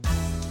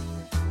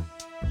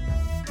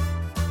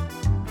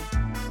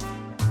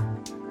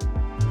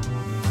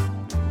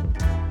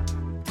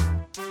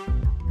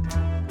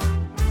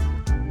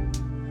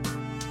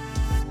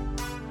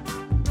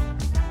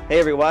Hey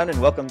everyone, and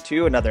welcome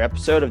to another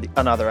episode of the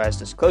Unauthorized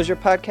Disclosure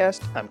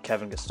Podcast. I'm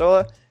Kevin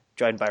Gostola,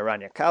 joined by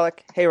Rania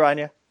Kalik. Hey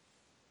Rania.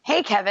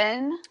 Hey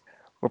Kevin.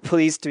 We're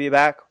pleased to be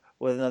back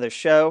with another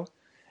show,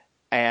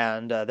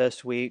 and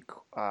this week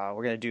we're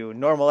going to do a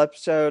normal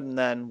episode, and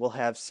then we'll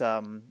have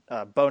some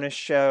bonus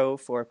show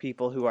for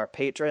people who are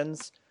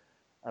patrons.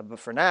 But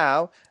for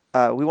now,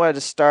 we wanted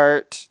to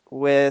start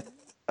with,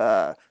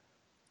 so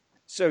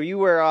you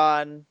were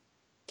on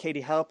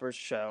Katie Halper's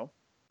show.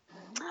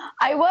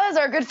 I was.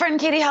 Our good friend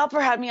Katie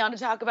Halper had me on to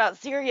talk about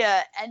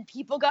Syria, and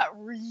people got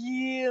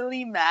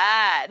really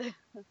mad.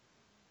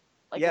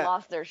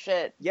 Lost their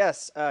shit.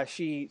 Yes,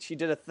 she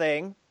did a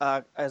thing,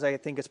 as I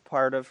think it's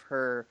part of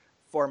her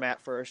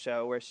format for her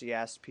show, where she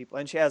asked people,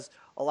 and she has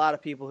a lot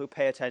of people who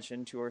pay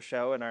attention to her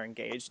show and are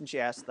engaged, and she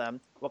asked them,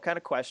 what kind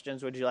of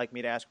questions would you like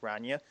me to ask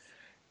Rania?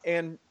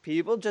 And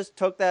people just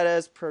took that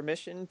as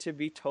permission to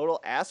be total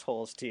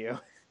assholes to you.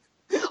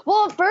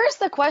 Well, at first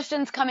the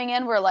questions coming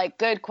in were like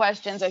good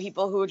questions of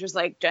people who just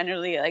like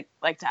generally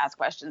like to ask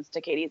questions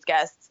to Katie's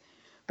guests.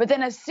 But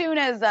then as soon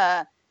as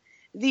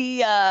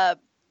the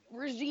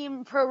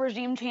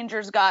pro-regime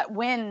changers got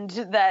wind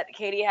that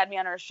Katie had me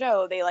on her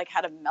show, they like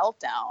had a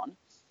meltdown.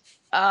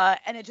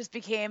 And it just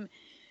became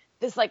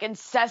this like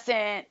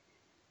incessant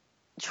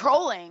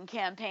trolling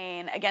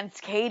campaign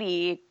against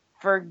Katie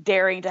for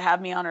daring to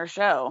have me on her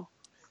show.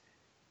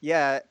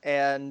 Yeah,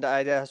 and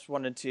I just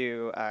wanted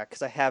to,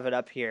 because I have it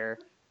up here,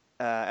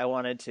 I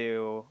wanted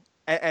to,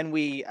 and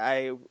we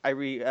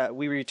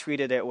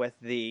retweeted it with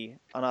the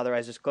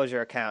Unauthorized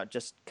Disclosure account,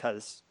 just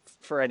because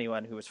for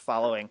anyone who was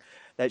following,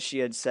 that she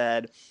had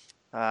said,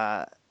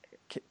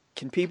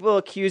 can people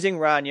accusing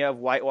Rania of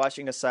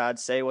whitewashing Assad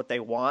say what they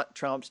want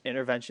Trump's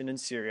intervention in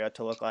Syria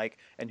to look like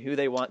and who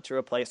they want to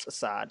replace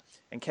Assad?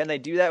 And can they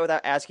do that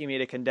without asking me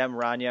to condemn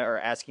Rania or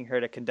asking her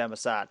to condemn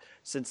Assad,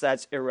 since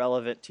that's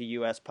irrelevant to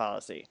U.S.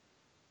 policy?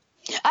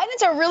 I think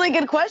it's a really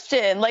good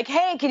question. Like,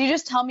 hey, can you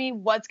just tell me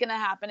what's going to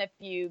happen if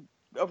you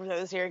overthrow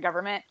the Syrian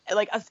government?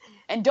 Like,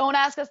 and don't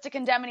ask us to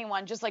condemn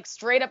anyone. Just like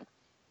straight up,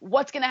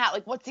 what's going to happen?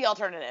 Like, what's the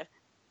alternative?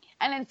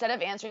 And instead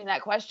of answering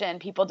that question,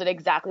 people did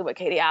exactly what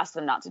Katie asked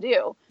them not to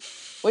do,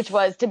 which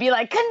was to be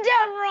like,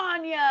 condemn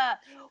Rania.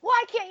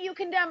 Why can't you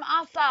condemn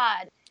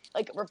Assad?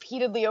 Like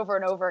repeatedly over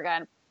and over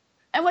again.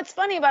 And what's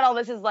funny about all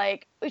this is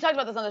like, we talked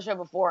about this on the show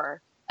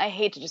before. I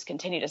hate to just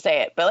continue to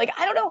say it, but like,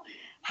 I don't know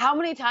how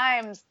many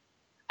times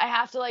I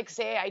have to like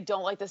say I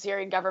don't like the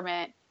Syrian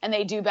government and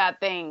they do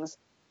bad things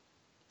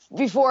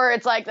before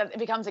it's like that it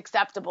becomes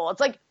acceptable. It's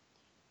like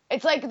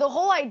the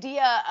whole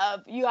idea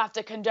of you have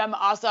to condemn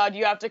Assad,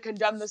 you have to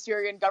condemn the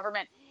Syrian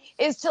government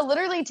is to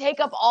literally take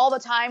up all the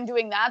time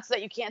doing that so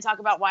that you can't talk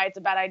about why it's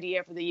a bad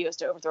idea for the U.S.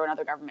 to overthrow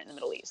another government in the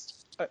Middle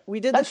East.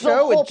 That's the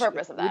whole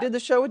purpose of that. We did the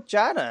show with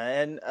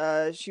Jana,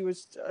 and she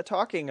was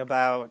talking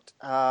about,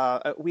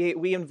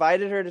 we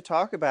invited her to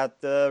talk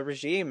about the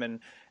regime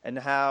and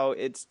how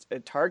it's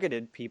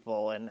targeted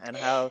people and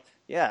how,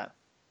 yeah.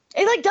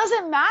 It like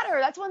doesn't matter.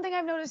 That's one thing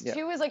I've noticed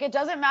too, is like it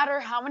doesn't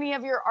matter how many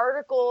of your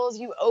articles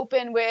you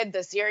open with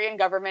the Syrian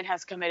government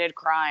has committed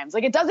crimes.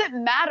 Like it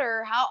doesn't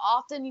matter how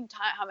often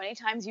how many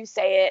times you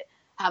say it,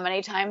 how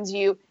many times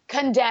you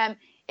condemn.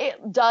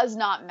 It does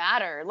not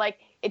matter. Like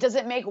it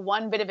doesn't make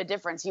one bit of a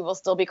difference. You will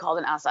still be called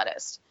an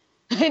Assadist.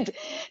 And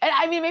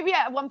I mean, maybe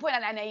at one point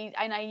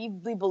I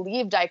naively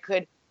believed I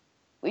could,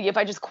 if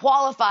I just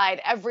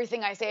qualified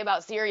everything I say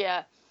about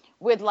Syria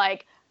with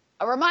like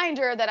a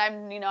reminder that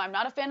I'm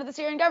not a fan of the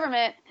Syrian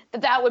government,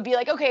 that would be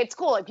like, okay, it's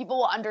cool. Like people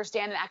will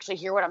understand and actually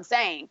hear what I'm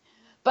saying.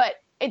 But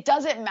it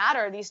doesn't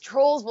matter. These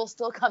trolls will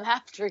still come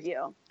after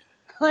you.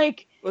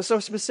 Like, well,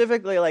 so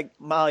specifically like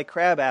Molly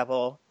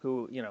Crabapple,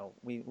 who,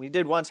 we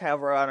did once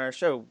have her on our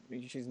show.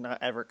 She's not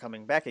ever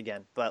coming back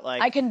again, but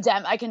like, I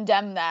condemn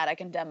that. I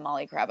condemn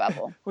Molly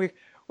Crabapple.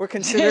 We're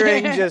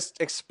considering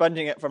just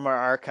expunging it from our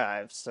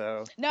archives.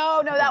 So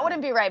no, that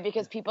wouldn't be right,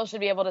 because people should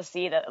be able to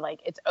see that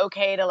like it's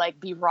okay to like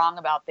be wrong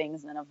about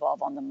things and then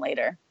evolve on them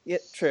later. Yeah,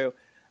 true.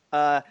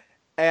 But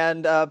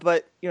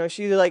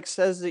she like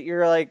says that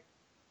you're like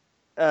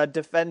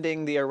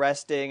defending the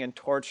arresting and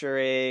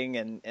torturing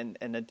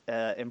and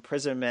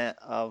imprisonment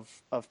of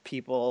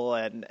people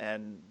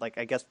and like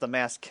I guess the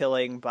mass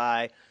killing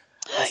by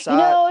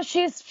Assad.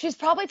 She's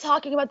probably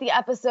talking about the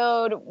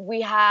episode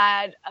we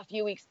had a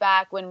few weeks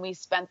back when we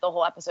spent the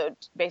whole episode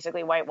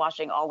basically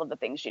whitewashing all of the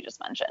things she just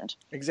mentioned.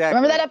 Exactly.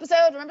 Remember that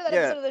episode?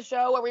 Episode of the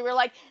show where we were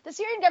like, the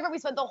Syrian government, we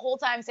spent the whole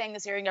time saying the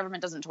Syrian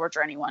government doesn't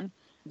torture anyone.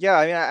 Yeah,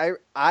 I mean,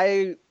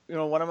 I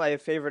one of my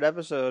favorite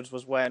episodes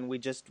was when we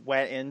just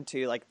went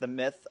into like the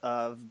myth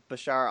of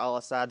Bashar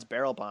al-Assad's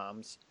barrel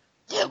bombs.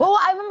 Well,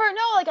 I remember,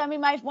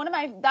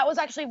 that was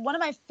actually one of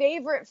my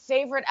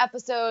favorite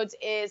episodes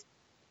is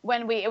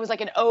when it was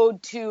like an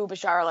ode to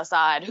Bashar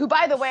al-Assad, who,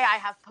 by the way, I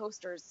have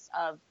posters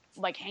of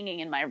like hanging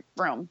in my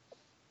room,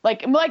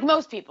 like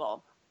most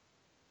people,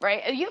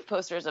 right? You have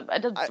posters of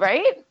it,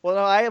 right? Well,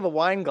 no, I have a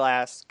wine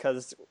glass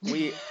because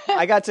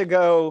I got to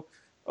go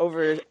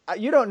over.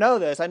 You don't know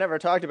this. I never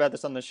talked about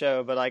this on the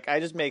show, but like I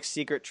just make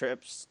secret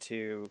trips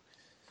to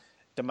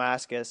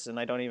Damascus, and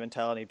I don't even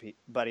tell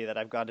anybody that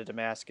I've gone to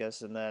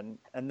Damascus. And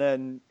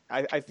then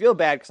I feel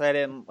bad because I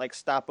didn't like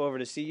stop over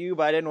to see you,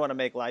 but I didn't want to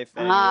make life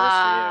any worse for you.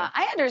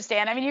 I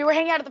understand. I mean, you were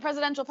hanging out at the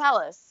presidential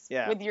palace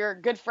Yeah. with your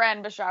good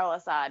friend Bashar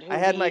al-Assad. I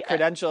had my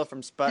credential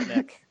from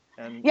Sputnik,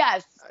 and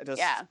yes, I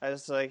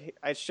just like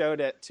I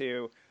showed it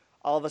to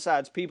all of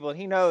Assad's people, and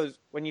he knows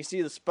when you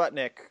see the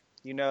Sputnik,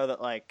 you know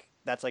that like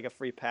that's like a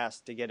free pass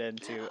to get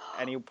into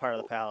any part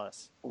of the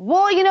palace.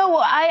 Well, you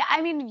know,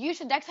 I mean, you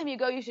should, next time you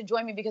go, you should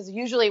join me, because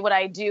usually what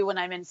I do when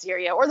I'm in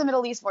Syria or the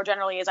Middle East more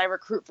generally is I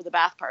recruit for the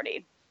Ba'ath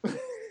Party,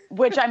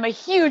 which I'm a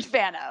huge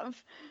fan of.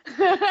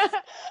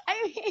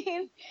 I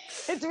mean,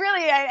 it's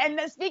really, and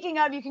speaking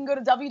of, you can go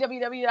to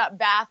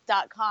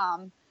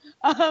www.baath.com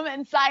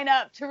and sign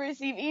up to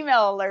receive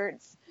email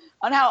alerts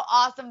on how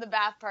awesome the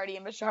Ba'ath Party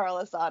and Bashar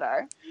al-Assad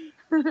are.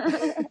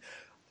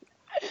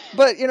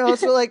 But, you know,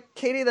 so like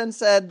Katie then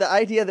said, the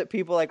idea that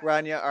people like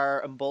Rania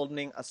are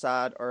emboldening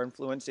Assad or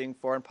influencing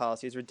foreign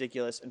policy is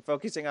ridiculous, and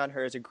focusing on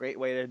her is a great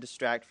way to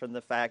distract from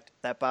the fact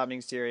that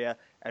bombing Syria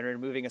and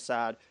removing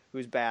Assad,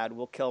 who's bad,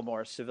 will kill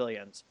more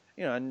civilians.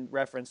 You know, in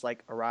reference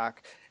like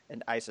Iraq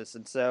and ISIS.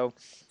 And so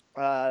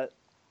I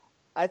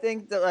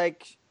think that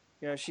like,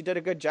 you know, she did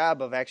a good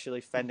job of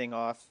actually fending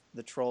off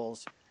the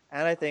trolls.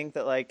 And I think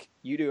that like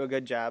you do a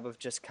good job of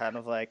just kind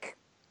of like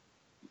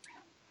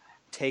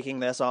taking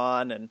this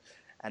on and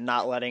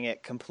not letting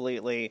it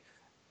completely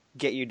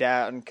get you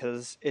down,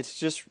 because it's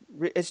just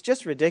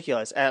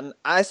ridiculous. And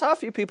I saw a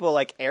few people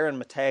like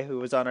Aaron Matei, who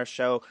was on our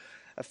show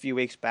a few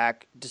weeks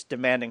back, just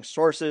demanding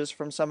sources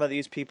from some of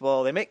these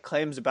people. They make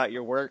claims about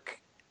your work,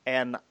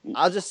 and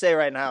I'll just say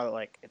right now,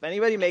 like, if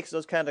anybody makes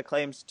those kind of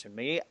claims to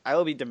me, I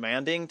will be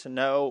demanding to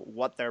know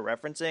what they're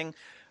referencing,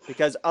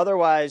 because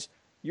otherwise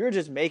you're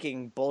just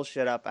making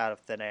bullshit up out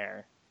of thin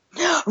air.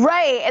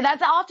 Right. And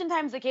that's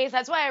oftentimes the case.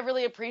 That's why I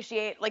really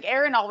appreciate, like,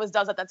 Aaron always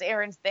does that. That's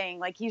Aaron's thing.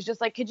 Like, he's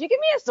just like, could you give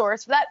me a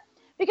source for that?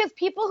 Because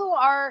people who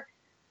are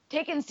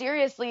taken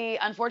seriously,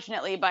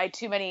 unfortunately, by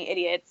too many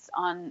idiots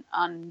on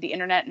the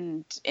internet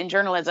and in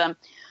journalism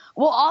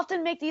will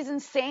often make these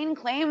insane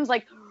claims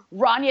like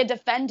Rania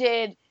defends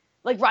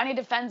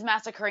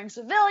massacring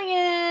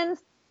civilians.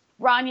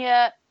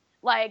 Rania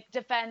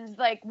defends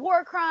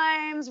war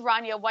crimes.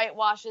 Rania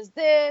whitewashes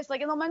this,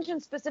 and they'll mention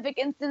specific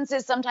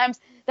instances sometimes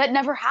that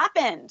never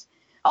happened.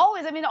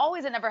 Always it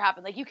never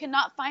happened. Like, you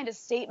cannot find a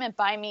statement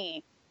by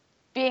me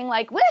being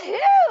like,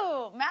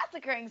 woohoo,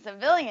 massacring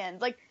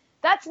civilians. Like,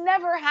 that's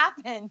never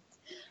happened.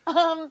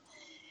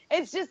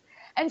 It's just,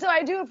 and so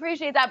I do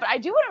appreciate that, but I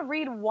do want to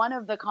read one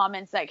of the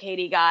comments that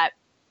Katie got,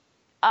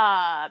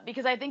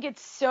 because I think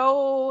it's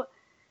so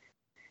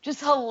just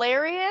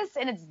hilarious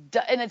in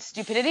its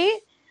stupidity.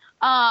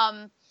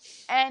 And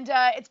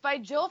it's by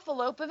Jill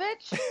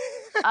Filipovich.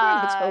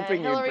 I was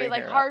hoping Hillary, you'd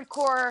bring her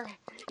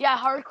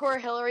hardcore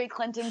Hillary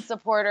Clinton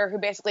supporter who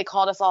basically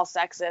called us all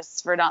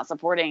sexists for not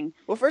supporting.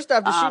 Well, first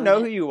off, does she know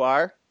who you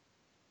are?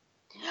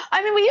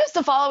 I mean, we used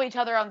to follow each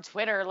other on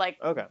Twitter.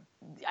 Okay.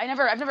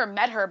 I've never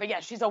met her, but yeah,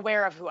 she's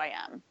aware of who I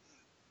am.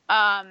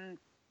 And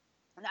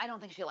I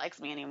don't think she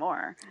likes me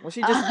anymore. Well,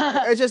 she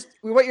just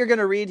what you're going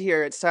to read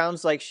here, it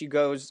sounds like she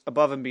goes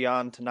above and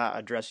beyond to not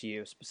address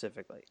you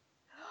specifically.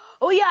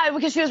 Oh yeah,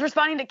 because she was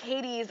responding to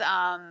Katie's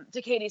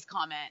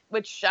comment,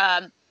 which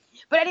but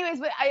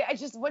I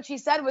just, what she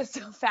said was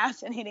so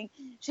fascinating.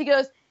 She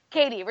goes,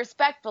 Katie,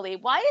 respectfully,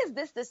 why is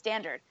this the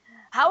standard?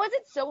 How is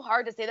it so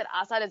hard to say that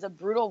Assad is a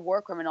brutal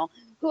war criminal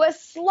who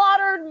has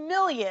slaughtered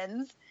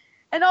millions?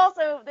 And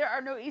also, there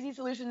are no easy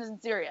solutions in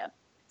Syria.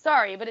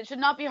 Sorry, but it should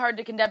not be hard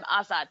to condemn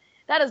Assad.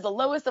 That is the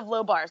lowest of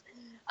low bars.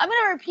 I'm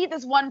going to repeat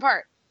this one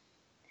part.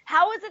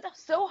 How is it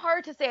so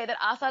hard to say that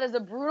Assad is a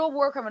brutal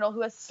war criminal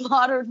who has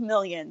slaughtered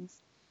millions?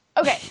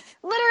 Okay,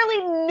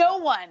 literally no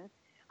one.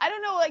 I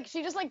don't know,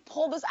 she just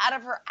pulled this out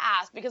of her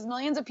ass because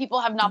millions of people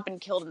have not been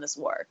killed in this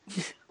war.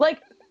 The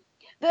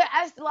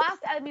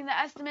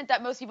estimate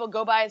that most people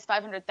go by is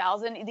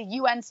 500,000. The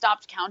UN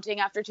stopped counting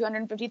after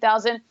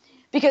 250,000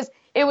 because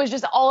it was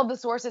just all of the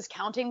sources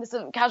counting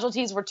the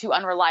casualties were too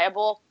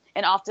unreliable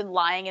and often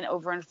lying and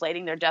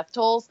overinflating their death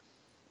tolls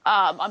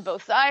on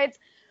both sides.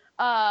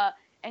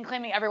 And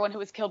claiming everyone who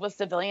was killed was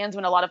civilians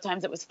when a lot of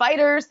times it was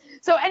fighters.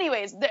 So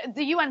anyways,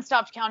 the UN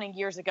stopped counting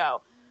years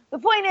ago. The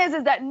point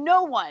is that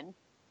no one,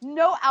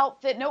 no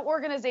outfit, no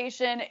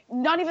organization,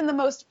 not even the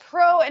most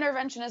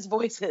pro-interventionist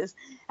voices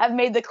have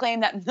made the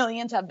claim that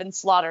millions have been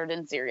slaughtered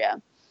in Syria.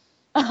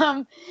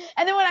 And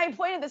then when I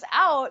pointed this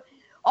out,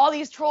 all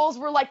these trolls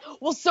were like,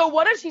 well, so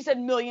what if she said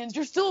millions?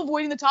 You're still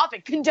avoiding the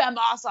topic. Condemn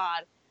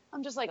Assad.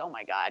 I'm just like, oh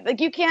my God.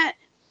 You can't.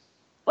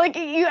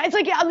 It's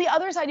on the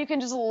other side, you can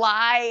just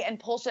lie and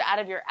pull shit out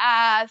of your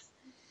ass,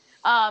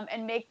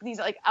 and make these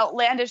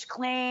outlandish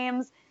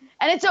claims,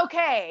 and it's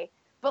okay.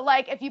 But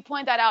if you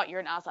point that out,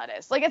 you're an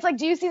Assadist.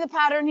 Do you see the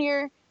pattern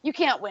here? You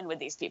can't win with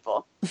these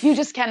people. You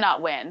just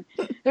cannot win.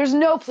 There's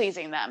no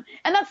pleasing them,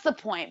 and that's the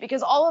point,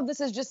 because all of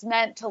this is just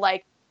meant to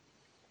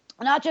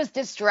not just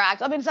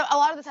distract. I mean, so a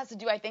lot of this has to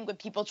do, I think, with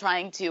people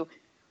trying to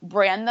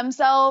brand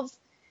themselves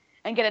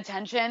and get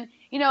attention.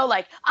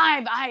 like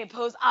I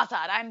oppose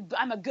Assad.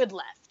 I'm a good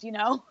left,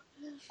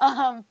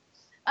 um,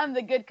 I'm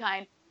the good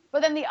kind.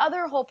 But then the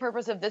other whole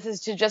purpose of this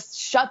is to just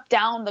shut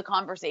down the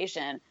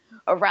conversation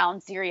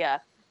around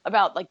Syria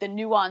about like the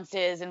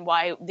nuances and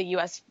why the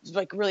U.S.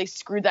 like really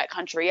screwed that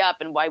country up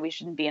and why we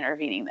shouldn't be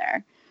intervening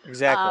there.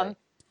 Exactly.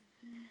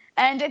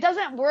 And it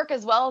doesn't work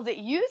as well as it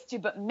used to.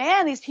 But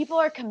man, these people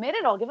are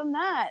committed. I'll give them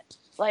that.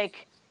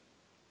 Like,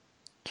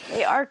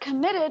 they are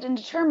committed and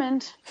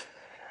determined.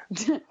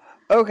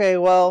 Okay,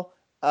 well,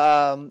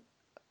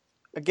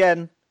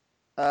 again,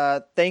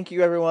 thank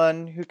you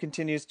everyone who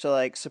continues to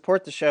like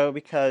support the show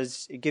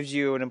because it gives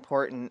you an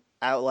important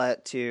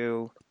outlet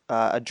to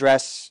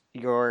address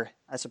your,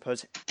 I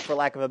suppose, for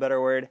lack of a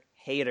better word,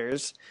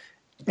 haters,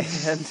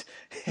 and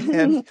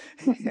and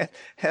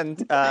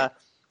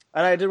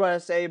and I did want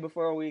to say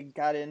before we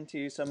got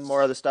into some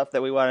more of the stuff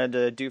that we wanted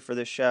to do for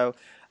this show.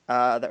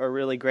 That we're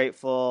really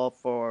grateful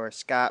for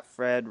Scott,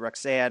 Fred,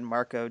 Roxanne,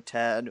 Marco,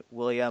 Ted,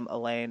 William,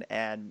 Elaine,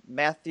 and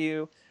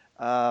Matthew.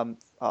 All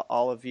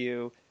of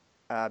you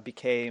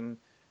became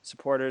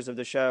supporters of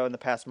the show in the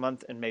past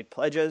month and made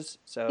pledges.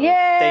 So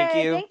Yay!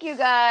 Thank you. Thank you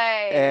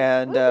guys.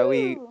 And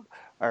we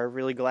are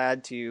really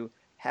glad to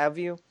have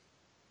you.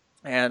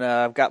 And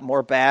I've got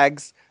more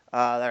bags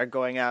that are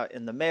going out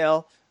in the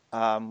mail.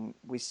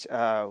 We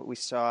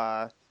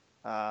saw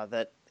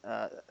that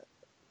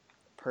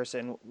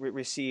person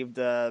received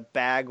the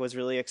bag, was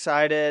really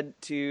excited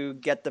to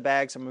get the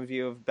bag. Some of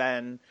you have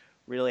been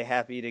really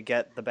happy to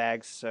get the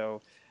bags,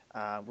 so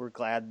we're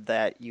glad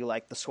that you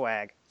like the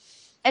swag.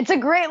 It's a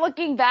great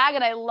looking bag,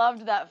 and I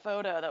loved that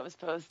photo that was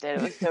posted.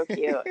 It was so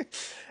cute.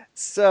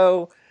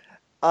 So,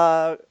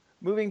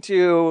 moving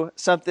to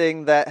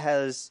something that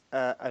has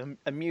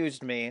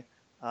amused me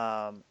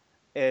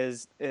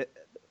is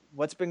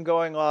what's been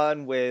going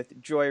on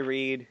with Joy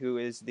Reid, who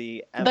is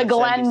the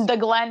MSNBC... the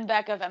Glenn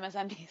Beck of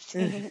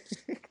MSNBC.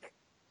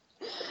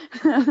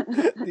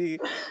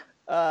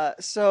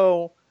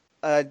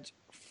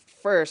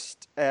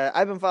 First,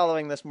 I've been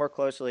following this more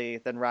closely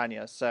than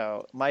Rania,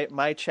 so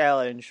my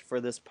challenge for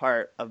this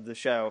part of the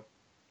show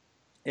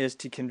is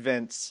to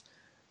convince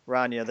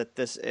Rania that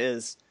this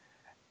is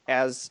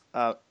as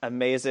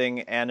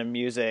amazing and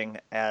amusing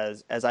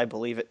as I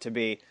believe it to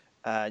be.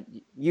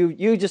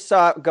 You just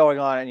saw it going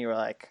on and you were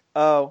like,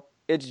 oh,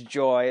 it's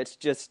Joy. It's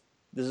just,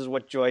 this is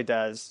what Joy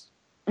does.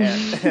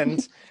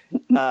 And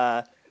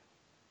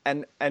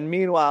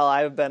meanwhile,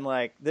 I've been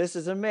like, this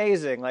is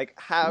amazing. Like,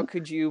 how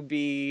could you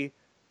be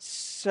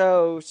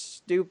so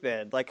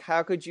stupid? Like,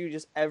 how could you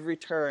just every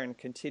turn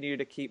continue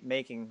to keep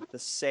making the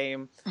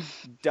same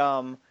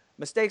dumb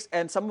mistakes?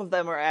 And some of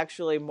them are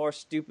actually more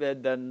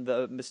stupid than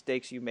the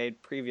mistakes you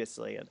made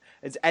previously. And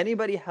is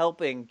anybody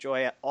helping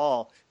Joy at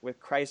all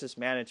with crisis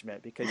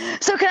management? Because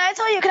so can I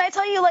tell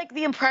you like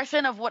the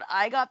impression of what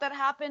I got that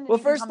happened? Well,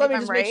 first let me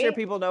just make sure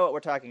people know what we're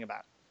talking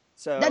about.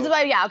 So that's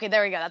about, yeah, okay,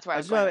 there we go. That's where I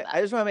was going with that.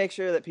 I just want to make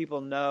sure that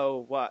people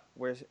know what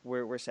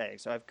we're saying.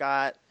 So I've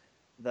got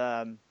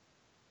the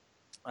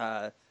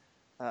so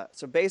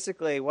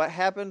basically what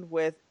happened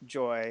with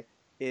Joy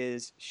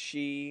is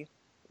she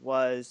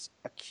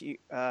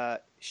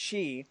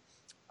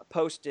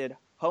posted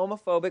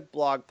homophobic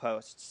blog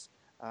posts.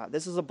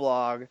 This is a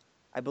blog.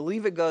 I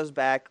believe it goes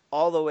back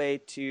all the way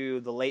to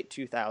the late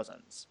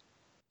 2000s.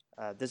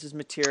 This is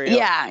material.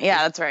 Yeah,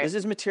 that's right. This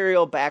is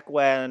material back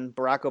when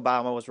Barack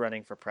Obama was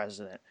running for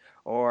president,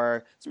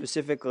 or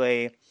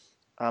specifically,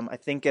 I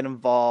think it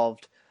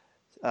involved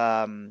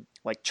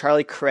like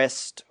Charlie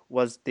Crist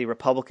was the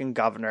Republican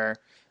governor,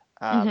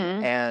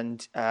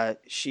 and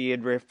she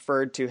had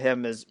referred to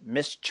him as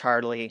Miss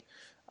Charlie,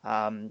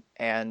 and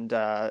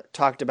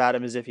talked about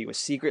him as if he was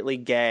secretly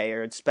gay or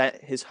had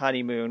spent his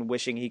honeymoon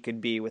wishing he could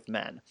be with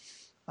men,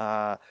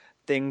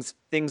 things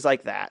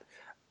like that.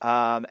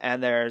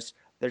 And there's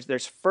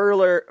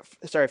further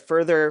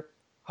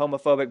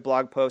homophobic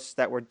blog posts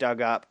that were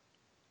dug up.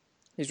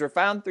 These were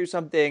found through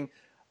something.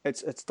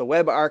 It's the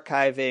web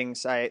archiving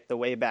site, the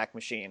Wayback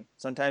Machine,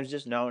 sometimes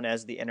just known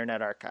as the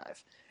Internet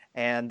Archive.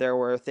 And there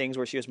were things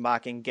where she was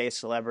mocking gay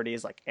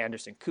celebrities like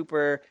Anderson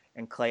Cooper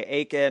and Clay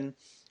Aiken.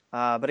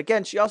 But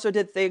again, she also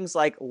did things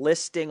like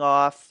listing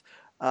off,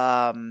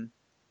 this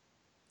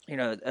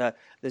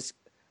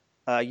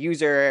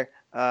user,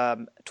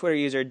 Twitter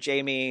user,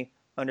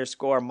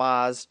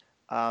 Jamie_Maz,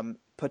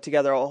 put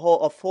together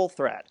a full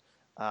thread.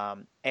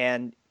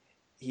 And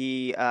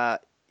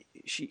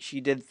she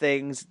did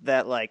things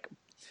that like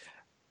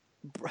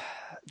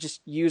just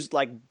used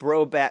like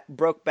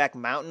Brokeback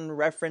Mountain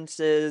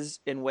references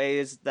in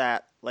ways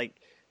that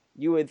like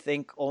you would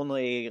think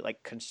only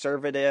like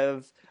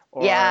conservative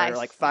or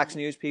like Fox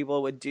News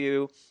people would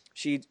do.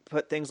 She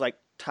put things like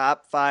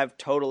top 5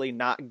 totally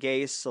not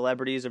gay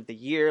celebrities of the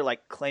year,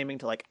 like claiming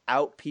to like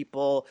out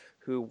people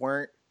who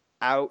weren't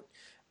out.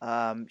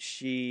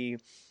 She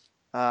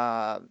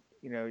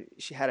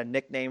had a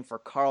nickname for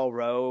Karl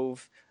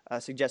Rove,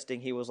 suggesting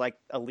he was like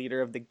a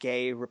leader of the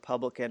gay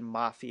Republican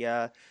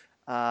mafia.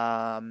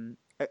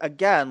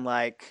 Again,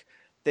 like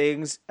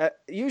things,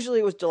 usually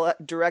it was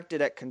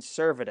directed at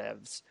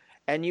conservatives.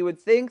 And you would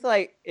think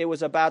like it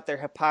was about their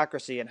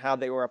hypocrisy and how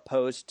they were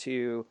opposed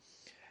to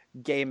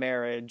gay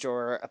marriage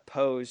or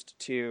opposed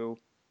to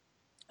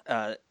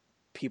uh,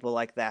 people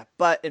like that.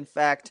 But in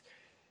fact,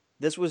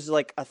 this was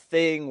like a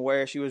thing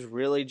where she was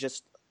really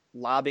just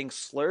lobbing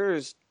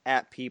slurs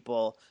at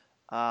people,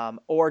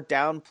 or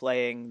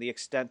downplaying the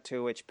extent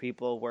to which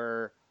people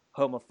were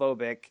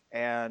homophobic,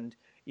 and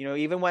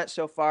even went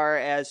so far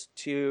as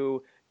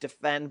to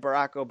defend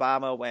Barack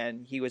Obama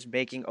when he was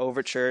making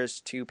overtures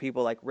to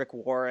people like Rick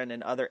Warren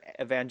and other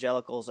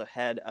evangelicals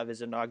ahead of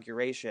his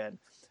inauguration,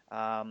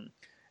 um,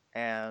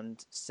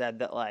 and said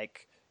that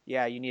like,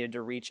 yeah, you needed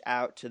to reach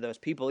out to those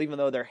people even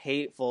though they're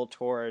hateful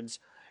towards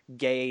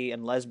gay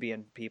and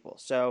lesbian people.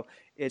 So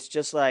it's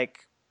just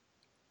like,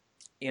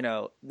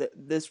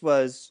 this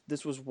was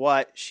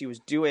what she was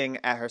doing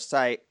at her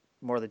site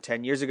more than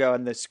 10 years ago,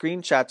 and the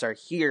screenshots are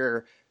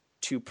here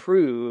to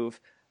prove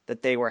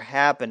that they were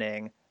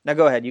happening. Now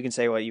go ahead, you can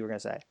say what you were going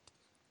to say.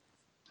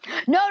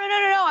 No.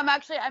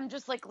 I'm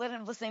just like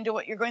listening to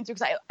what you're going through,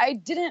 because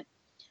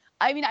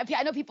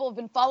I know people have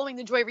been following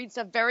the Joy Reid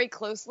stuff very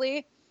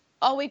closely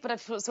all week, but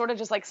I've sort of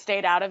just like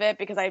stayed out of it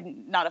because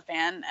I'm not a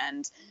fan,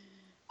 and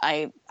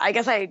I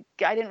guess I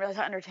didn't realize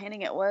how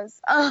entertaining it was.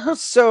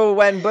 So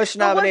when Bush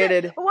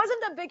nominated,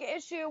 wasn't the big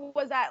issue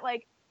was that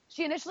like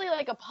she initially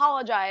like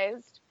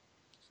apologized,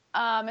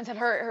 and said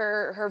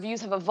her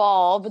views have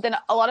evolved, but then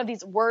a lot of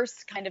these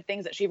worse kind of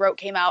things that she wrote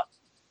came out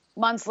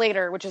months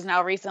later, which is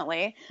now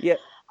recently. yeah,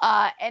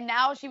 And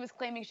now she was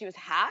claiming she was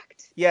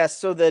hacked. yeah.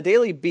 So the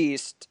Daily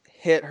Beast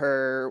hit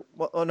her.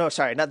 Well, oh no,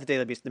 sorry, not the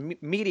Daily Beast. The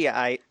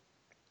Mediaite.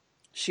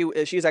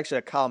 She's actually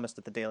a columnist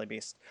at the Daily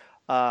Beast,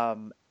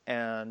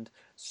 and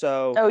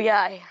so. Oh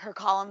yeah, her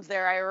columns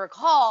there, I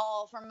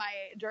recall from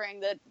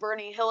during the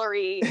Bernie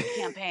Hillary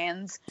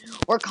campaigns,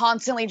 were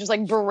constantly just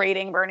like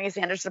berating Bernie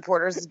Sanders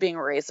supporters as being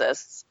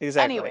racists.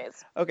 Exactly.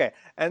 Anyways. Okay.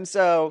 And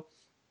so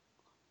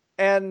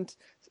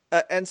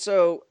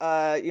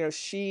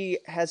she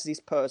has these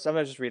posts. I'm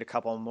gonna just read a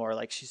couple more.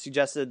 Like, she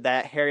suggested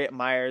that Harriet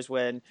Miers,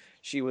 when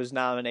she was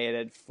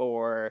nominated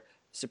for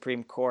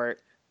Supreme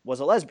Court, was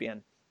a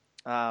lesbian,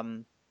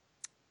 and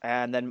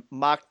then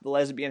mocked the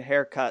lesbian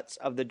haircuts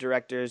of the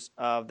directors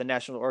of the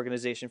National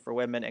Organization for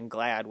Women and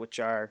GLAAD, which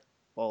are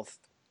both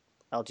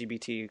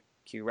LGBTQ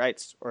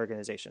rights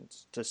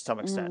organizations to some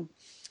extent.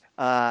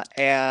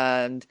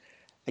 And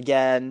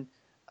again,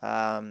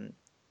 some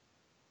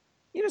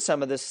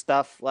of this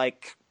stuff,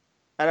 like,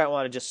 I don't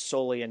want to just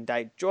solely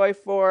indict Joy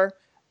for.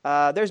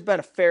 There's been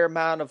a fair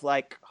amount of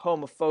like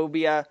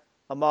homophobia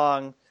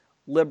among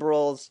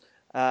liberals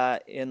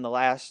in the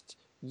last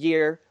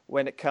year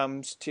when it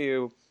comes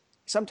to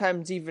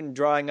sometimes even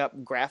drawing up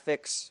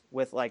graphics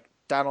with like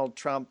Donald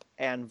Trump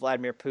and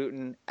Vladimir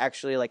Putin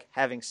actually like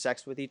having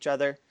sex with each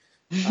other,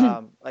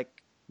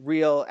 like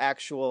real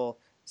actual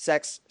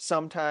sex.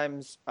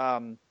 Sometimes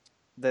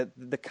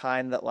the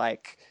kind that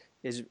like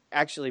is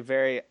actually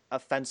very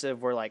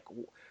offensive, where like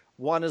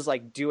one is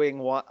like doing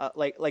one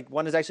like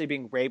one is actually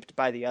being raped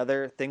by the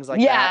other, things like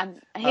that.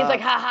 Yeah, he's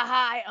like, ha ha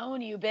ha, I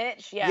own you,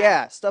 bitch.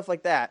 Yeah, stuff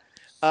like that.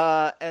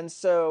 And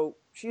so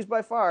she's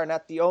by far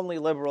not the only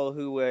liberal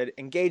who would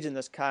engage in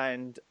this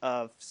kind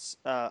of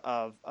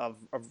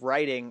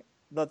writing.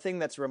 The thing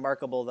that's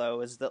remarkable,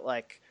 though, is that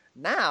like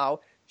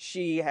now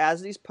she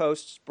has these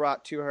posts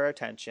brought to her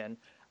attention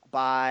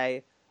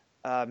by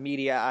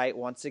Mediaite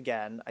once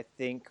again. I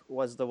think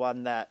was the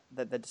one that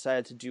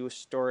decided to do a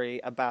story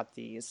about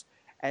these,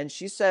 and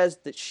she says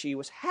that she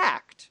was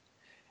hacked,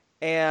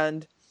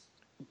 and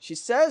she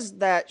says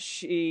that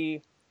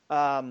she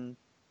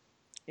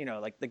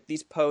like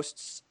these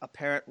posts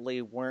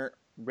apparently weren't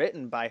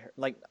written by her.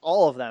 Like,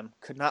 all of them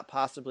could not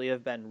possibly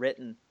have been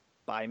written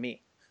by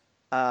me.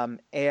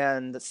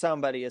 And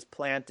somebody has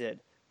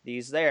planted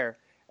these there.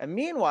 And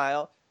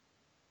meanwhile,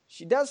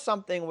 she does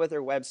something with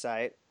her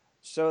website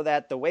so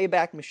that the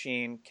Wayback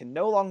Machine can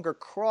no longer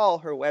crawl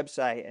her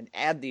website and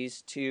add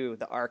these to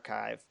the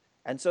archive.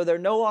 And so they're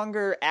no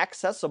longer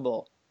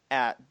accessible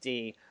at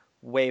the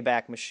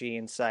Wayback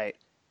Machine site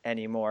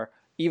anymore,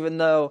 even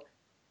though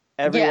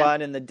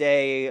everyone in the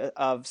day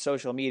of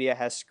social media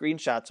has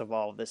screenshots of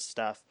all of this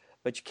stuff,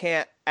 but you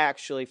can't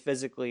actually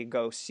physically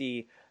go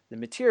see the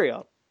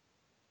material.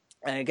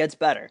 And it gets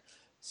better.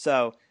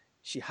 So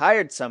she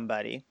hired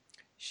somebody.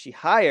 She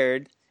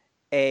hired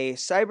a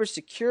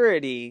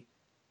cybersecurity.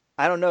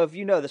 I don't know if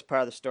you know this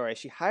part of the story.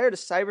 She hired a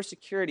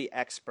cybersecurity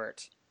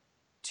expert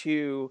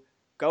to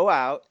go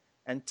out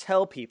and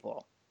tell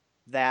people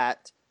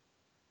that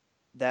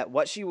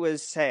what she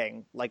was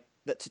saying, like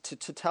to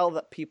tell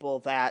the people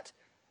that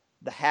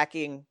the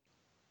hacking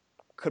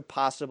could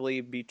possibly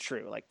be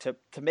true, like to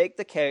make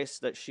the case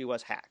that she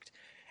was hacked.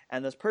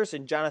 And this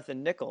person,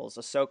 Jonathan Nichols,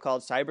 a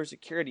so-called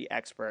cybersecurity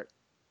expert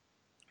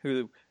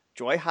who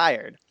Joy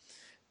hired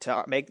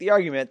to make the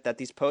argument that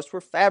these posts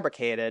were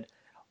fabricated,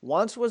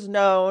 once was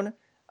known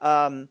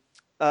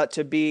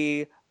to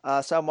be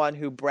someone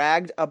who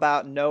bragged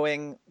about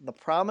knowing the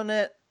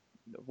prominent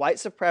white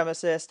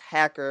supremacist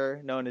hacker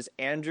known as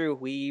Andrew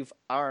Weave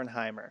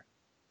Auernheimer.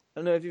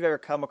 don't know if you've ever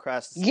come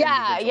across this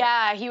Yeah, individual.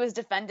 yeah, he was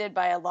defended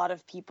by a lot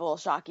of people,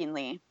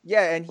 shockingly.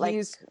 Yeah, and Like,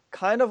 he's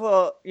kind of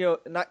a,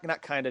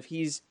 not kind of,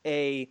 he's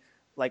a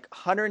like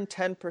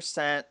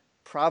 110%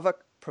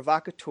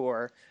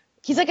 provocateur.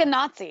 he's like a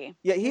Nazi.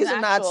 Yeah, He's an he's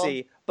a actual.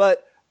 Nazi,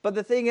 but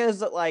the thing is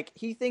that like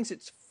he thinks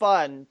it's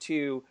fun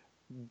to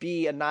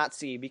be a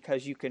Nazi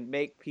because you can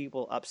make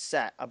people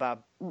upset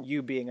about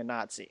you being a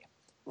Nazi.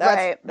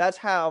 Right. That's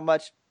how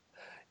much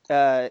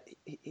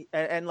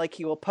and like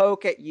he will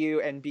poke at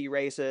you and be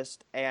racist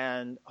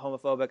and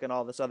homophobic and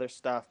all this other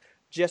stuff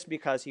just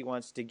because he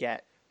wants to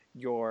get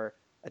your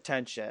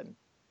attention.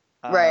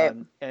 Right.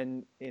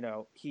 And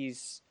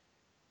he's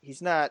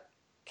not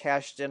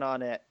cashed in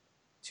on it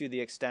to the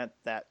extent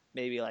that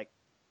maybe like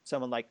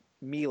someone like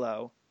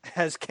Milo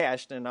has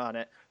cashed in on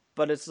it,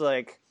 but it's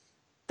like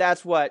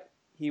that's what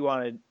he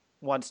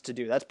wants to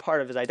do. That's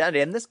part of his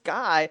identity. And this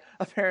guy,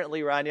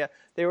 apparently, Rania,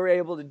 they were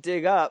able to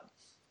dig up,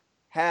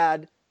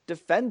 had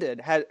defended,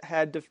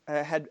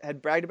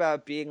 had bragged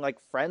about being like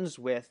friends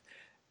with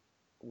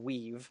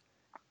Weave.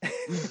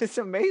 It's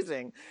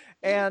amazing.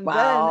 And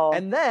Wow.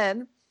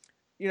 then,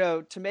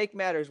 to make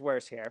matters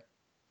worse here,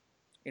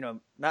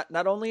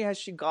 not only has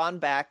she gone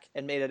back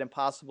and made it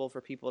impossible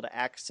for people to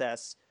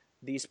access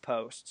these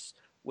posts,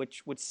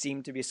 which would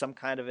seem to be some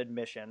kind of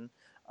admission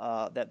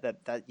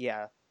that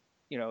yeah,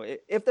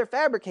 if they're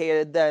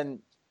fabricated,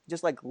 then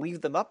just like leave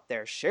them up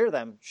there, share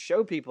them,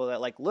 show people that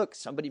like, look,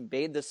 somebody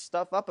made this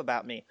stuff up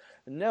about me.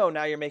 No,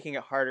 now you're making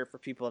it harder for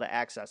people to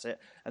access it.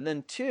 And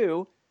then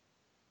two,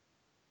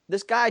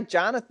 this guy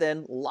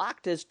Jonathan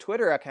locked his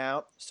Twitter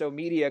account so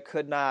media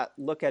could not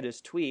look at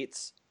his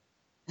tweets.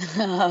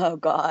 Oh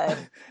God.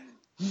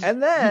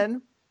 And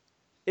then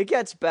it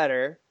gets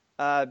better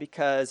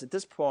because at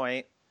this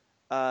point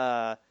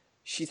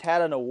she's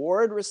had an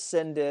award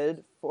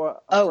rescinded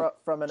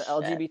from an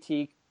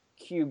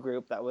LGBTQ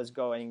group that was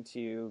going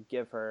to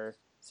give her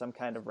some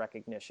kind of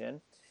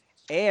recognition.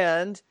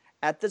 And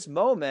at this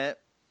moment,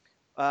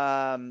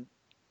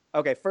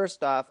 okay,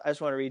 first off, I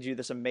just want to read you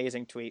this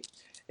amazing tweet.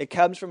 It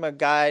comes from a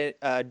guy,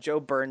 Joe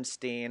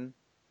Bernstein,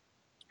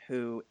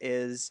 who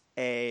is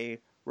a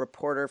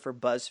reporter for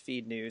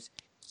BuzzFeed News,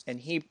 and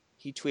he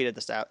tweeted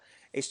this out.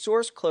 A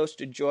source close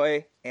to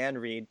Joy Ann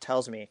Reid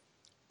tells me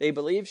they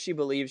believe she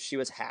believes she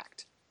was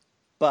hacked.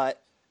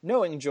 But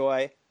knowing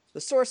Joy,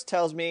 the source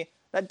tells me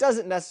that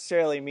doesn't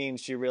necessarily mean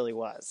she really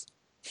was.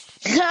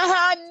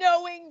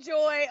 Knowing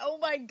Joy, oh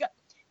my God.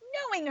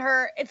 Knowing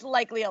her, it's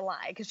likely a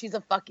lie because she's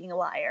a fucking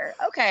liar.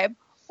 Okay.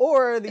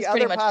 Or the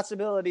other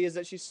possibility is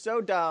that she's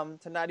so dumb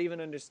to not even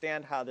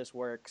understand how this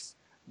works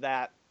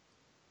that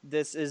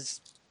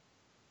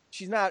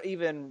she's not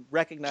even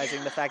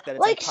recognizing the fact that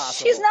it's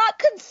impossible. She's not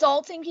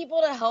consulting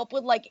people to help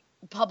with like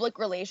public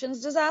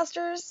relations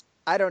disasters.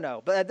 I don't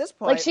know, but at this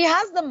point, like she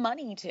has the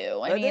money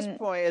to. At this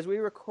point, as we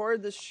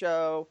record this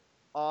show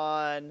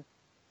on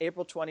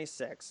April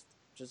 26th,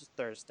 which is a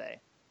Thursday,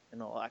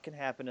 and a lot can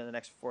happen in the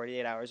next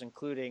 48 hours,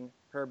 including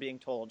her being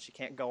told she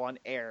can't go on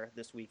air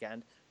this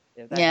weekend.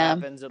 If that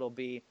happens, it'll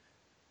be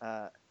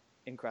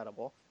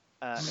incredible.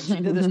 And she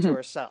did this to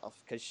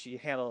herself because she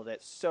handled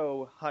it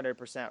so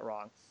 100%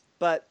 wrong.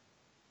 But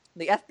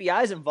the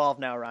FBI is involved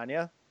now,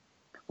 Rania.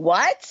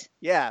 What?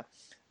 Yeah.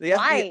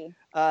 Why?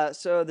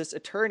 So this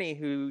attorney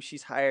who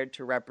she's hired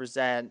to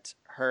represent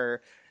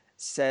her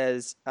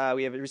says,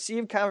 we have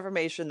received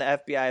confirmation the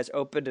FBI has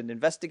opened an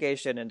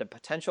investigation into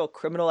potential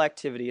criminal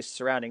activities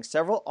surrounding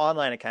several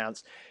online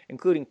accounts,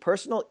 including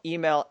personal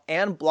email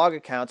and blog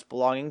accounts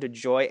belonging to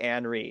Joy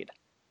Ann Reid.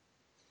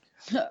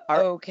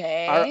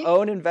 Okay. Our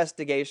own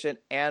investigation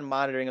and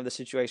monitoring of the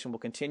situation will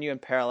continue in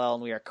parallel,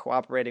 and we are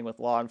cooperating with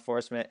law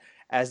enforcement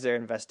as their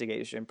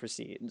investigation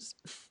proceeds.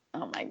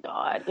 Oh my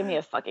God. Give me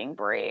a fucking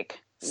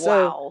break.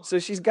 Wow. So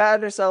she's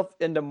gotten herself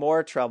into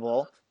more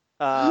trouble.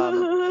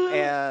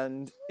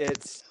 And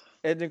it's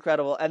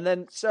incredible. And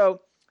then,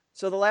 so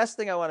the last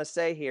thing I want to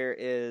say here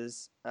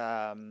is,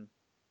 okay,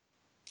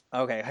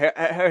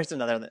 here's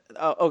another one.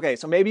 Oh, okay.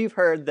 So maybe you've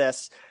heard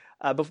this,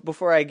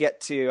 before I get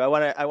to, I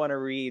want to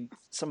read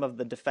some of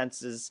the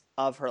defenses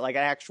of her, like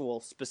an actual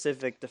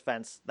specific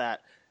defense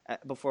that,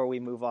 before we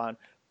move on.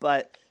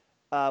 But,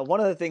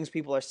 one of the things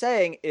people are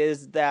saying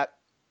is that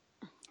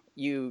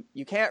you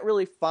can't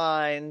really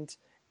find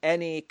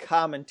any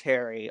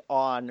commentary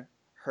on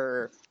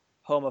her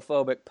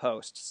homophobic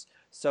posts.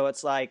 So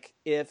it's like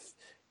if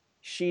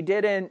she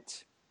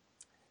didn't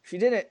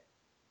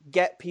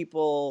get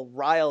people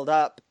riled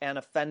up and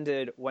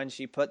offended when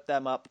she put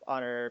them up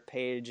on her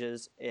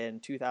pages in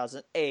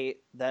 2008,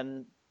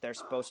 then they're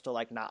supposed to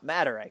like not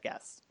matter, I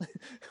guess.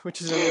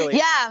 Which is a really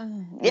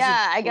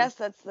I guess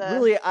that's the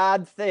really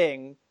odd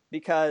thing,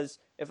 because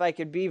if I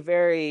could be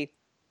very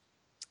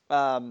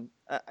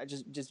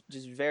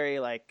just very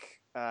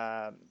like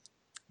I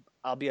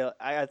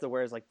have the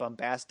words like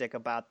bombastic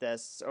about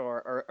this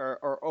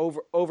or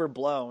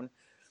overblown.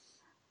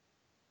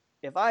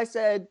 If I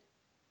said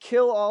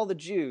kill all the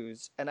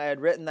Jews and I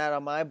had written that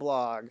on my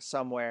blog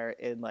somewhere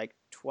in like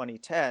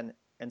 2010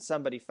 and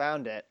somebody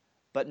found it,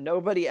 but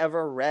nobody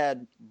ever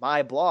read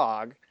my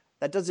blog,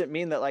 that doesn't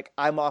mean that like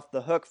I'm off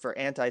the hook for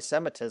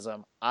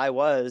anti-Semitism. I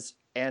was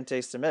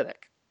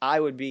anti-Semitic. I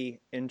would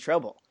be in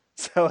trouble.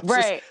 So it's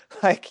just Right.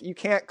 like you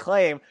can't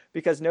claim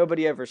because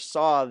nobody ever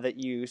saw that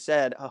you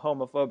said a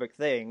homophobic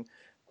thing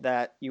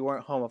that you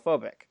weren't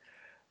homophobic.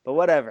 But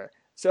whatever.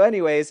 So,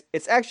 anyways,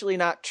 it's actually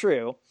not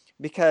true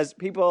because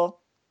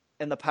people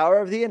in the power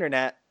of the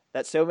internet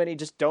that so many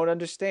just don't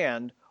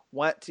understand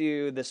went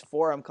to this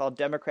forum called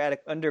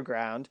Democratic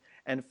Underground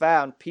and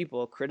found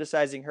people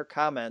criticizing her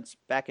comments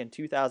back in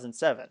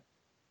 2007.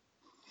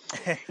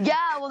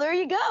 Yeah, well, there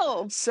you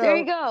go. There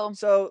you so, go.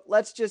 so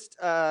let's just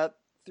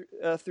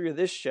through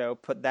this show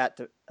put that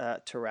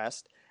to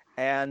rest.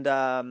 And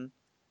and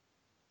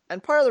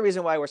part of the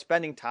reason why we're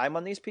spending time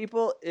on these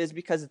people is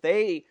because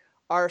they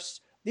are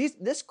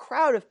this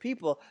crowd of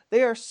people,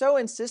 they are so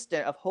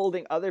insistent of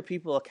holding other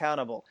people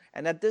accountable.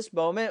 And at this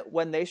moment,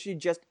 when they should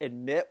just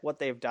admit what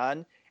they've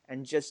done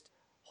and just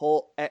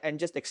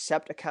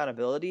accept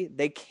accountability,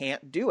 they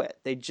can't do it.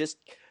 They just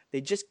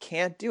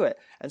can't do it.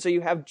 And so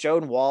you have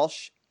Joan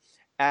Walsh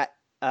at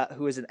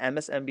who is an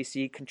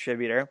MSNBC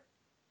contributor.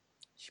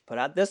 She put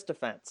out this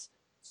defense.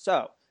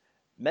 So,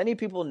 many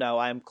people know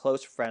I am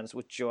close friends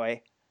with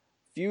Joy.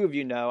 Few of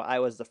you know I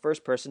was the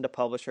first person to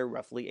publish her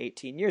roughly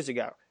 18 years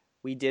ago.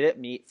 We didn't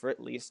meet for at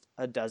least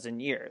a dozen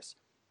years.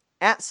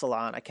 At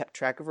Salon, I kept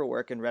track of her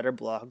work and read her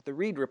blog, The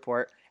Read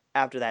Report.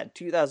 After that, in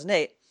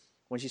 2008,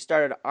 when she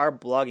started our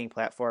blogging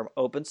platform,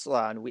 Open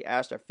Salon, we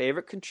asked our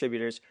favorite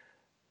contributors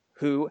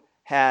who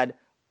had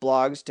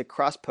blogs to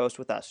cross-post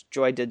with us.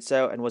 Joy did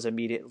so and was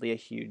immediately a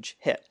huge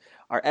hit.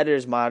 Our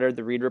editors monitored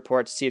the Read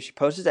Report to see if she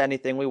posted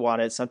anything we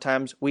wanted.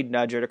 Sometimes we'd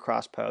nudge her to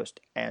cross-post,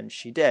 and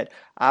she did.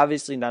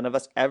 Obviously, none of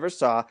us ever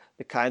saw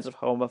the kinds of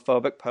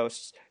homophobic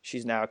posts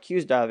she's now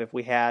accused of. If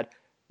we had,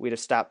 we'd have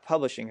stopped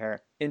publishing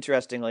her.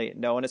 Interestingly,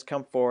 no one has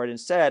come forward and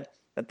said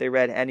that they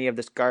read any of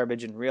this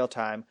garbage in real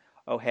time.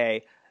 Oh,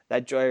 hey,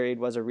 that Joy Reid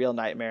was a real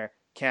nightmare.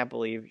 Can't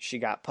believe she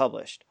got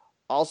published.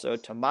 Also,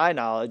 to my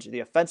knowledge,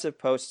 the offensive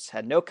posts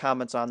had no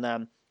comments on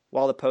them,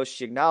 while the posts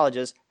she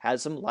acknowledges had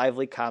some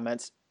lively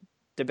comments,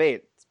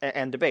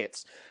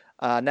 debates.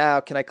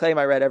 Now, can I claim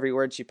I read every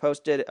word she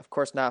posted? Of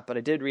course not, but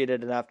I did read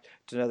it enough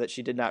to know that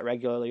she did not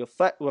regularly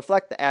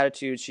reflect the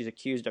attitudes she's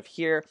accused of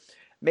here.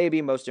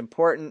 Maybe most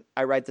important,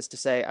 I write this to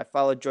say I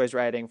followed Joy's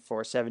writing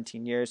for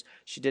 17 years.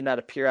 She did not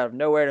appear out of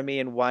nowhere to me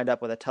and wind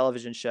up with a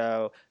television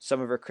show. Some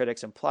of her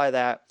critics imply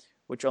that,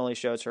 which only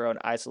shows her own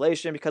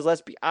isolation, because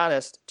let's be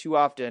honest, too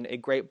often a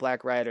great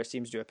black writer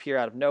seems to appear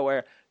out of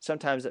nowhere.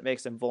 Sometimes it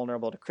makes them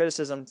vulnerable to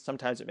criticism,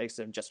 sometimes it makes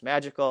them just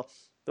magical.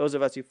 Those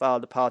of us who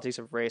followed the politics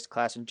of race,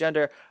 class, and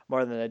gender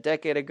more than a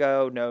decade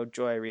ago know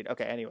Joy Reid.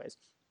 Okay, anyways.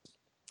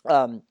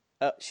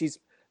 She's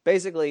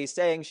basically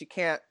saying she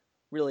can't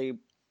really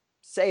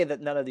say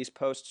that none of these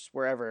posts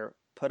were ever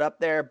put up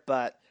there,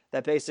 but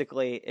that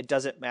basically it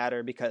doesn't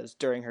matter because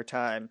during her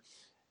time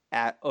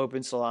at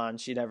Open Salon,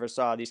 she never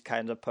saw these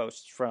kinds of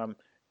posts from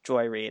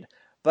Joy Reid.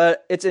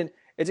 But it's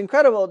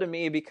incredible to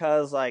me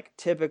because, like,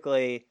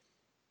 typically,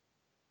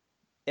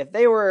 if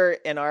they were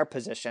in our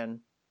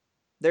position,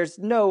 there's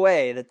no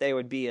way that they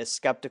would be as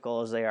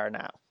skeptical as they are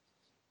now.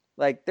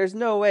 Like, there's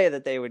no way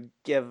that they would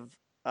give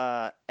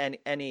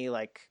any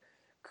like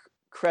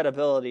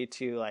credibility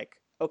to, like,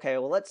 okay,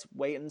 well, let's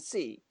wait and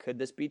see. Could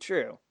this be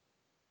true?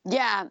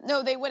 Yeah,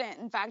 no, they wouldn't.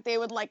 In fact, they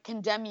would like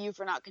condemn you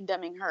for not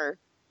condemning her.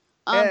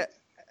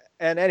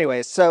 And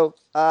anyway, so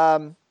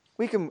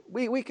we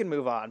can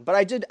move on. But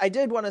I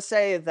did want to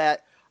say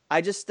that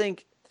I just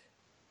think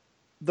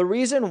the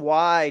reason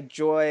why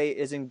Joy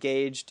is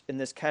engaged in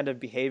this kind of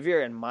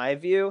behavior, in my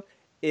view,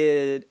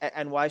 is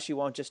and why she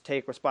won't just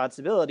take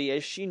responsibility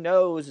is she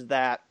knows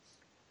that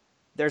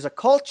there's a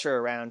culture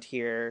around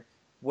here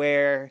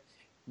where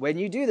when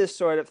you do this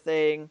sort of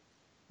thing,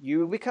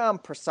 you become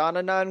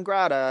persona non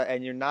grata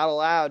and you're not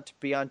allowed to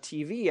be on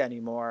TV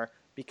anymore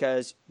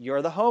because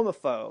you're the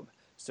homophobe.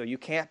 So you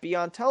can't be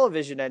on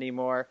television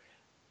anymore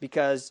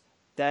because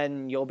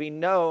then you'll be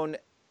known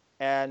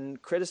and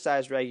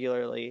criticized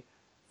regularly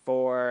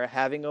for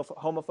having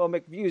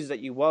homophobic views that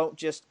you won't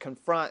just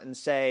confront and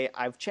say,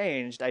 I've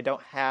changed, I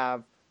don't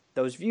have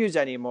those views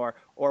anymore.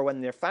 Or when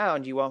they're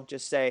found, you won't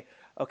just say,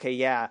 okay,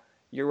 yeah,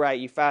 you're right,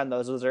 you found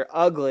those are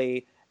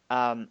ugly.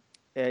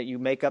 You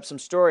make up some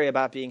story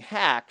about being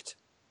hacked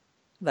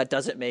that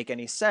doesn't make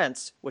any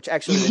sense, which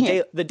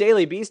actually the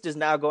Daily Beast is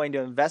now going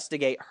to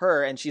investigate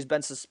her, and she's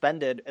been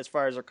suspended as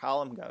far as her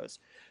column goes.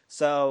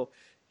 So,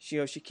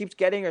 she keeps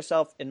getting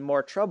herself in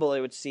more trouble,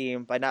 it would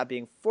seem, by not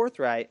being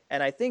forthright,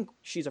 and I think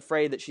she's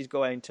afraid that she's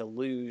going to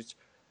lose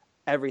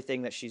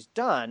everything that she's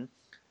done.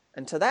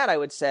 And to that, I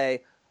would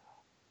say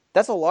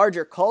that's a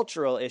larger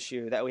cultural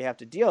issue that we have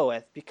to deal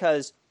with,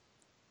 because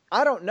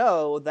I don't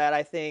know that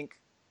I think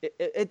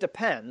it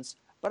depends.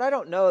 But I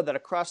don't know that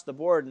across the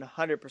board in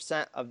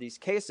 100% of these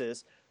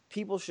cases,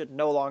 people should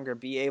no longer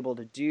be able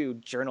to do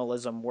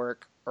journalism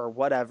work or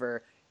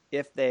whatever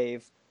if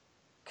they've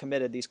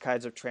committed these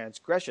kinds of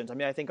transgressions. I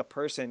mean, I think a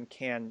person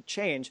can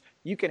change.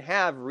 You can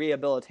have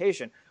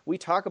rehabilitation. We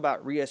talk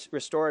about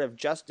restorative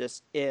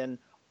justice in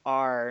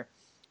our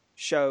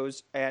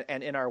shows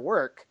and in our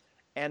work.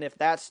 And if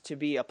that's to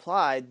be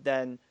applied,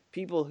 then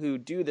people who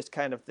do this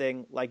kind of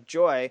thing, like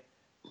Joy,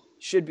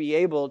 should be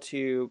able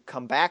to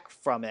come back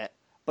from it.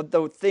 But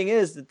the thing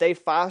is that they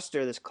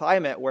foster this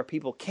climate where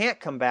people can't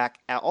come back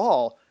at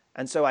all.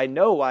 And so I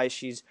know why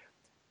she's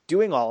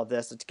doing all of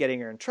this. It's getting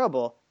her in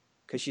trouble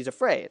because she's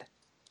afraid.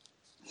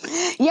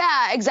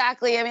 Yeah,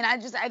 exactly. I mean, I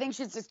think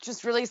she's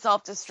just really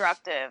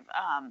self-destructive.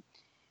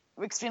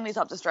 Extremely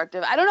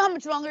self-destructive. I don't know how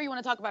much longer you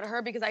want to talk about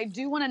her, because I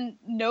do want to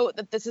note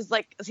that this is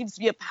seems to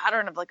be a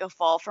pattern of a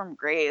fall from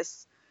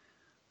grace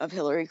of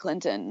Hillary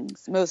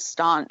Clinton's most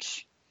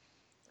staunch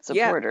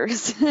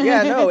supporters.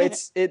 Yeah, no,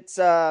 it's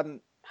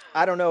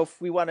I don't know if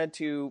we wanted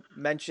to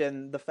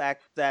mention the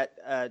fact that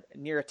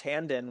Neera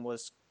Tanden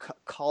was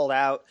called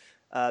out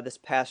this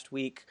past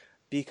week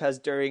because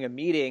during a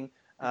meeting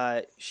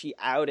she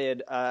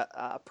outed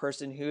a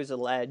person who's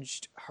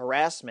alleged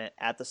harassment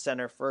at the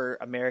Center for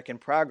American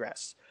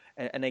Progress.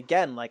 And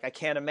again, I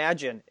can't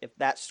imagine if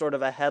that sort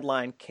of a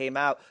headline came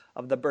out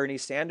of the Bernie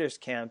Sanders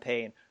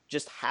campaign,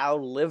 just how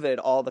livid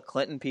all the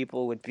Clinton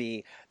people would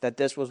be that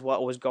this was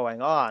what was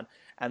going on.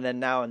 And then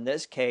now in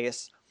this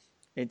case,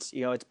 it's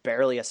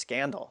barely a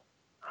scandal.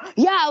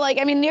 Yeah,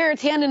 I mean, Neera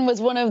Tanden was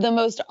one of the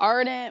most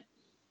ardent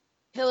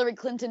Hillary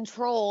Clinton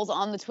trolls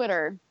on the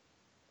Twitter.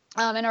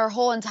 And her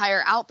whole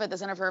entire outfit, the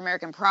Center for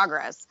American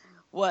Progress,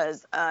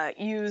 was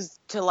used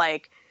to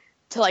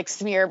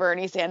smear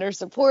Bernie Sanders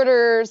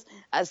supporters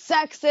as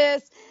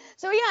sexist.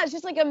 So yeah, it's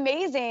just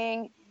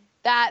amazing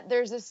that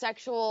there's a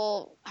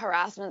sexual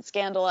harassment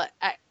scandal at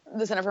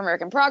the Center for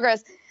American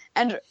Progress,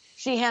 and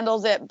she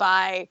handles it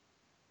by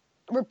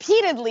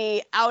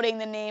repeatedly outing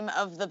the name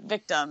of the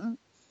victim,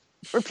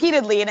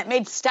 repeatedly, and it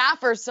made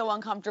staffers so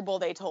uncomfortable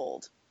they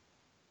told.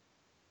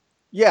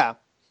 Yeah,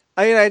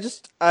 I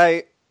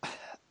mean,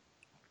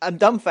 I'm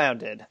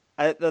dumbfounded.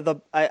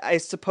 I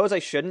suppose I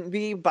shouldn't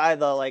be by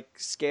the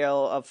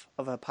scale of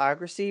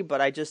hypocrisy, but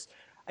I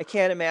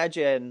can't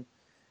imagine,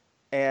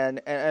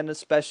 and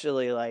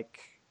especially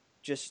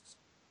just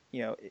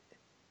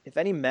if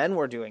any men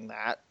were doing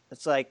that,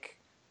 it's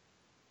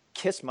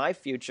kiss my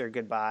future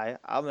goodbye.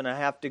 I'm gonna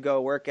have to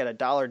go work at a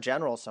Dollar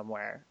General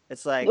somewhere.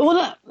 It's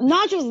well,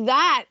 not just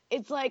that.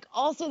 It's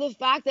also the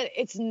fact that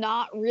it's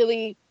not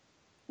really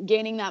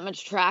gaining that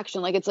much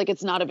traction.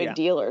 It's not a big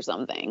deal or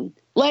something.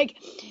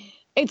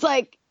 It's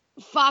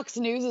Fox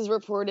News has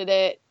reported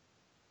it,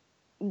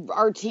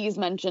 RT's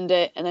mentioned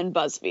it, and then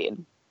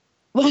BuzzFeed.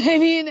 I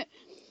mean,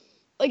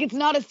 it's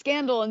not a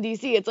scandal in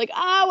DC. It's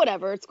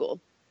whatever, it's cool.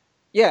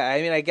 Yeah,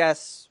 I mean, I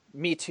guess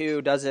Me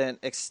Too doesn't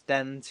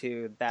extend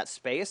to that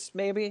space.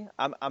 Maybe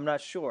I'm not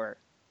sure.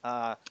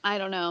 I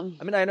don't know.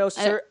 I mean, I know,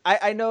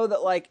 I know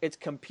that it's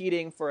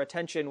competing for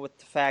attention with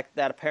the fact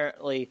that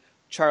apparently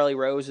Charlie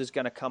Rose is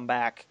going to come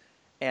back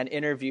and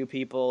interview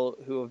people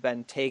who have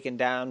been taken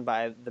down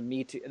by the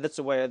Me Too. That's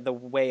the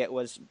way it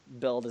was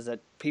billed, is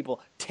that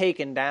people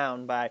taken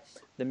down by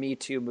the Me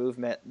Too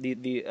movement,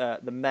 the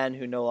men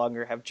who no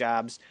longer have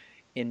jobs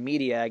in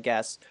media, I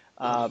guess.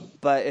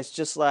 But it's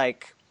just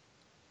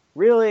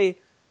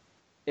really,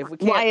 if we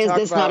can't why is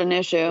this not an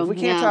issue? If we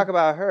can't talk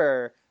about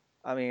her,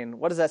 I mean,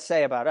 what does that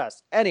say about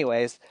us?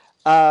 Anyways,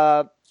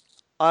 on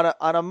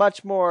a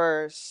much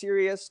more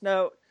serious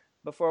note,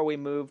 before we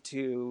move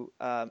to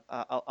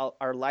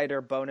our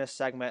lighter bonus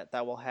segment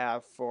that we'll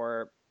have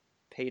for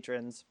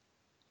patrons,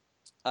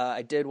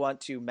 I did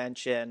want to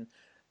mention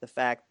the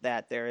fact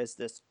that there is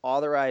this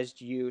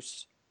authorized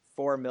use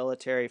for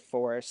military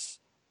force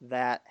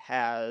that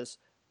has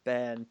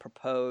been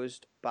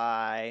proposed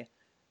by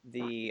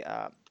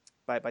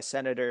by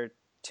Senator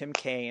Tim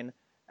Kaine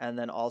and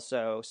then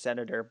also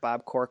Senator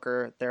Bob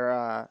Corker.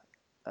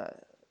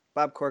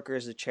 Bob Corker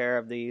is the chair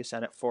of the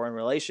Senate Foreign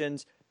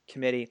Relations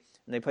Committee,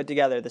 and they put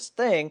together this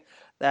thing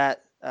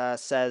that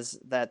says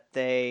that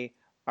they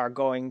are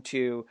going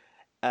to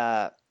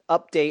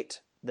update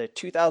the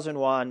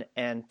 2001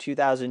 and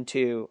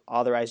 2002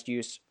 authorized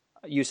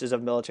uses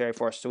of military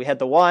force. So we had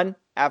the one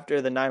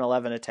after the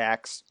 9/11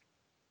 attacks,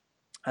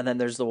 and then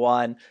there's the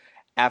one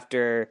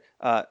after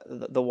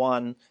the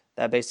one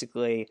that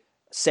basically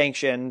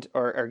sanctioned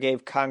or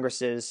gave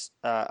Congress's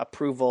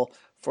approval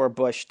for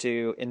Bush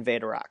to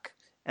invade Iraq.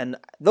 And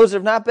those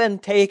have not been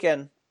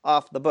taken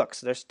off the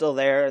books. They're still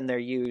there and they're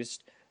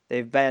used.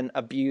 They've been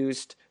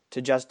abused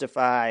to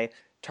justify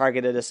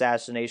targeted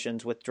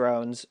assassinations with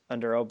drones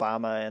under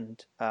Obama,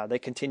 and they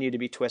continue to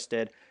be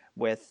twisted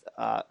with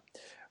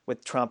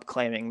Trump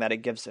claiming that it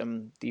gives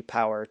him the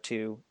power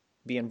to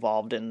be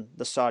involved in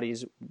the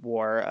Saudis'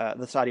 war,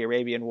 the Saudi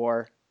Arabian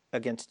war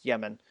against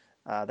Yemen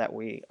that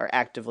we are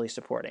actively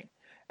supporting.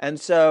 And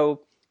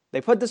so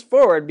they put this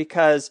forward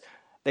because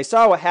they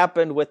saw what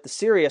happened with the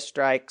Syria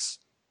strikes,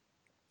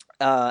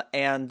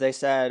 and they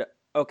said,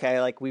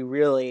 okay, we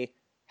really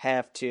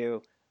have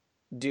to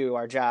do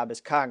our job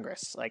as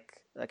Congress.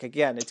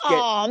 Again,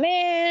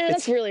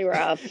 that's really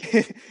rough.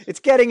 It's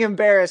getting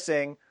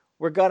embarrassing.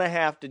 We're gonna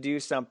have to do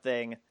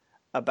something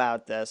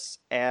about this,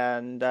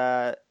 and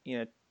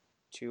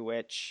to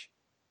which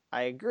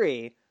I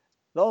agree.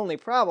 The only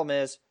problem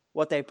is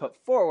what they put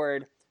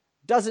forward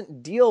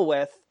doesn't deal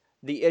with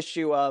the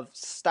issue of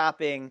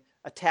stopping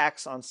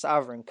attacks on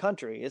sovereign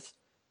countries.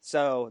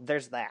 So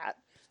there's that,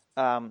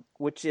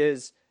 which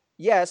is,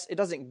 yes, it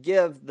doesn't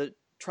give the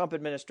Trump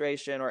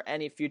administration or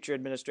any future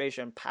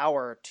administration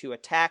power to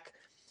attack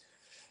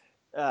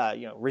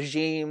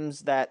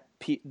regimes that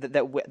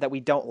we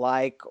don't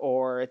like,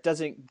 or it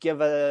doesn't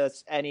give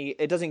us any.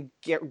 It doesn't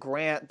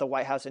grant the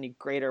White House any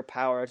greater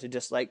power to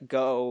just like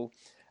go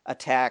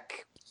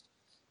attack,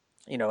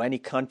 any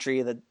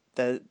country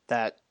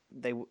that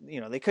they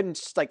couldn't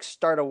just like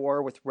start a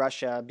war with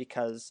Russia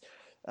because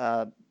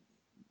the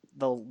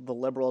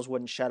liberals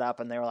wouldn't shut up,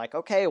 and they were like,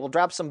 okay, we'll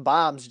drop some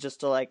bombs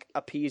just to like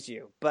appease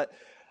you, but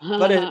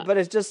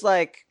it's just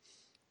like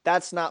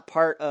that's not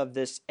part of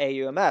this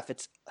AUMF.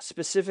 It's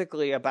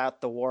specifically about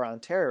the war on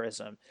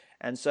terrorism.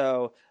 And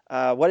so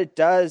what it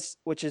does,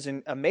 which is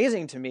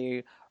amazing to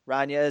me,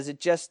 Rania, is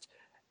it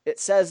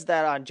says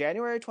that on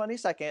January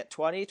 22nd,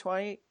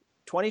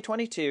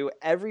 2022,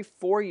 every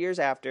 4 years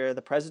after,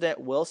 the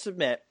president will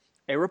submit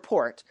a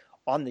report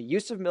on the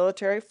use of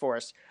military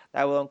force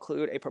that will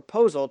include a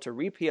proposal to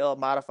repeal,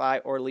 modify,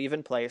 or leave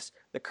in place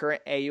the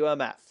current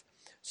AUMF.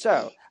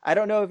 So, I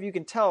don't know if you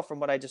can tell from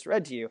what I just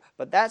read to you,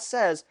 but that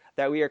says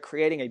that we are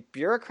creating a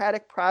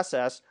bureaucratic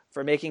process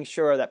for making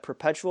sure that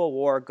perpetual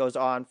war goes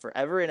on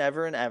forever and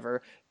ever and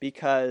ever,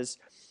 because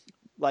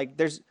like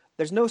there's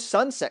no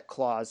sunset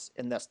clause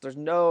in this. There's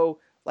no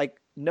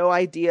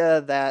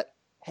idea that,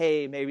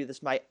 hey, maybe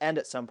this might end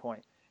at some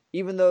point.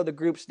 Even though the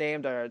groups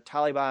named are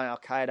Taliban,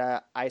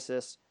 Al-Qaeda,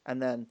 ISIS,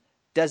 and then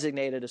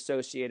designated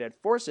associated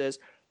forces,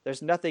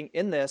 there's nothing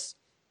in this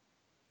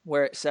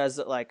where it says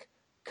that like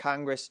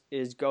Congress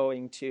is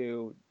going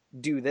to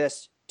do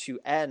this to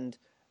end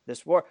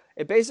this war.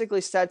 It basically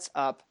sets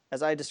up,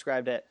 as I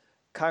described it,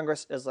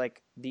 Congress is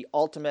like the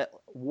ultimate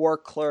war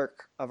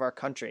clerk of our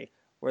country,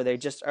 where they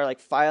just are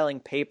like filing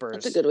papers.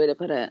 That's a good way to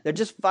put it. They're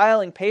just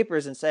filing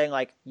papers and saying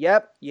like,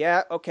 yep,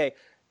 yeah, okay.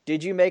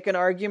 Did you make an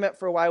argument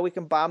for why we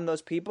can bomb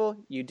those people?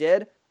 You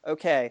did?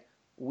 Okay.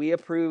 We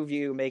approve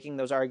you making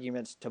those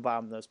arguments to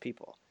bomb those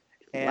people.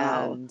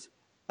 And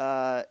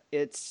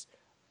it's,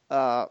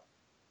 Tim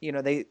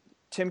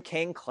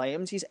Kaine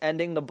claims he's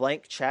ending the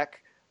blank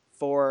check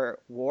for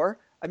war.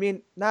 I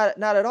mean,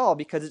 not at all,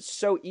 because it's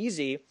so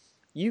easy.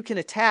 You can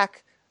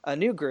attack a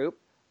new group,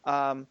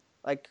 let's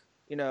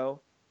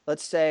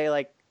say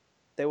like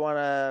they want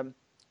to,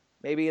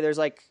 maybe there's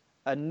like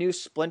a new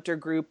splinter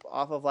group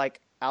off of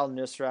like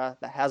al-Nusra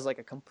that has like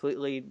a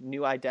completely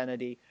new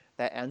identity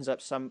that ends up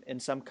in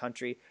some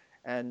country,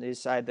 and they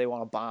decide they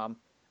want to bomb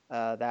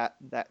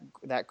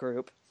that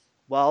group.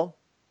 Well,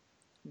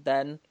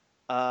 then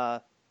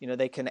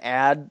they can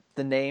add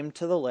the name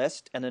to the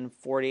list, and in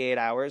 48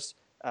 hours,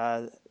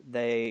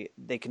 they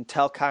can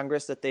tell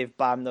Congress that they've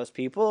bombed those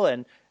people,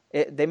 and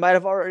they might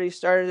have already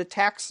started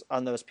attacks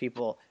on those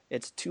people.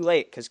 It's too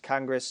late because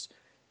Congress,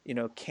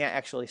 can't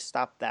actually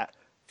stop that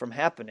from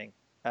happening.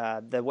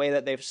 The way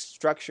that they've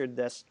structured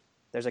this,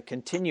 there's a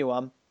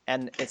continuum,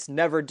 and it's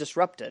never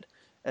disrupted.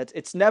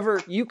 It's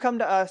never, you come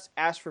to us,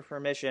 ask for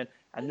permission,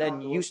 and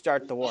then you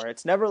start the war.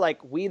 It's never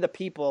like we, the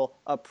people,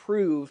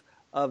 approve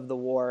of the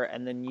war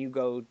and then you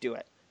go do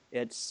it.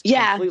 It's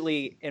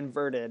completely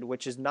inverted,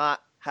 which is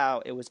not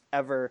how it was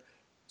ever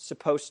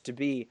supposed to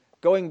be.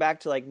 Going back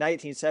to like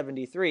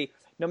 1973,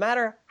 no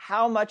matter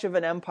how much of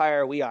an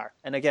empire we are,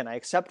 and again, I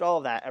accept all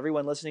of that.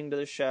 Everyone listening to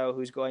the show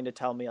who's going to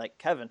tell me like,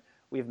 Kevin,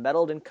 we've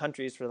meddled in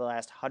countries for the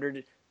last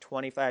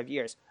 125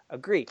 years.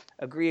 Agree.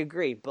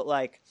 But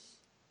like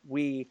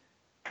we,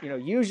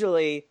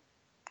 usually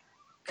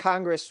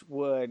Congress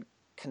would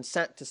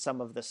consent to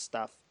some of this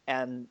stuff,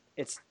 and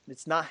it's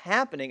not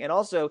happening. And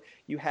also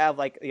you have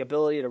like the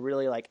ability to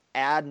really like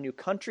add new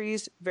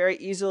countries very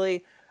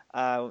easily.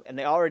 And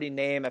they already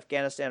name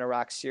Afghanistan,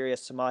 Iraq, Syria,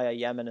 Somalia,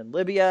 Yemen, and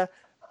Libya,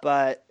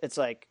 but it's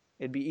like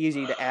it'd be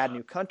easy to add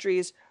new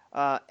countries.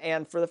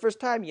 And for the first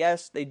time,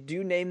 yes, they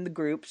do name the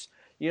groups.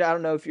 I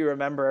don't know if you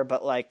remember,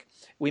 but like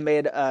we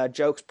made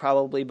jokes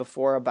probably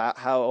before about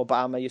how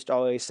Obama used to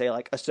always say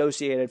like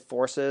associated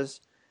forces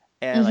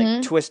and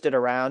like twist it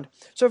around.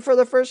 So for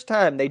the first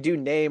time, they do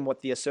name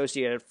what the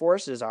associated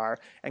forces are,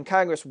 and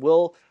Congress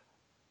will.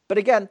 But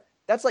again,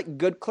 that's like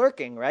good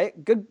clerking,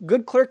 right?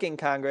 Good clerking,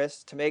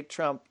 Congress, to make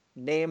Trump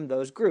name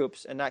those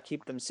groups and not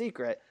keep them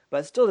secret.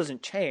 But it still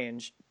doesn't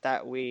change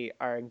that we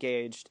are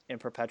engaged in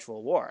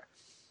perpetual war.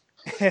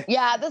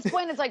 Yeah, at this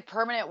point it's like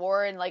permanent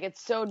war, and like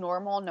it's so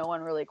normal, no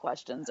one really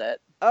questions it.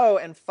 Oh,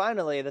 and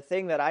finally, the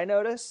thing that I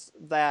notice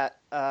that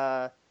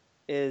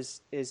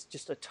is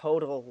just a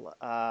total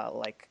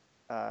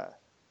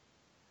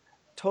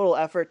total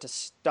effort to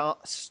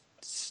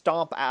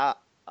stomp out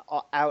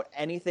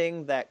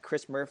anything that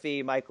Chris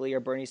Murphy, Mike Lee, or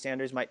Bernie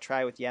Sanders might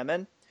try with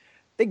Yemen.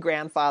 They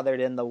want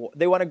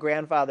to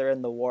grandfather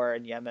in the war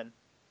in Yemen.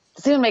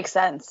 Doesn't even make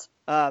sense.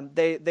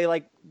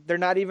 They're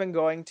not even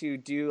going to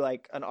do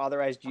like an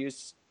authorized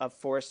use of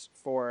force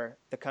for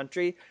the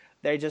country.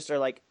 They just are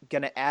like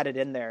going to add it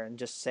in there and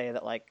just say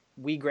that like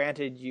we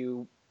granted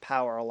you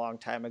power a long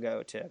time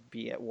ago to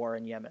be at war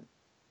in Yemen.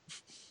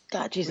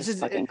 God, Jesus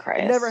fucking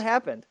Christ! It never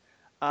happened.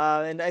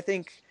 And I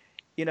think,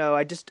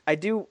 I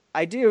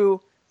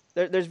do.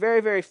 There's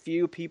very, very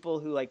few people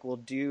who like will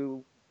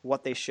do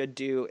what they should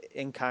do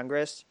in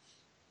Congress,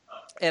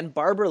 and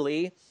Barbara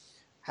Lee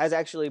has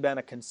actually been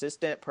a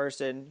consistent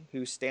person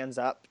who stands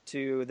up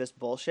to this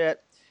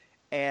bullshit,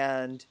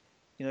 and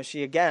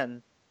she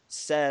again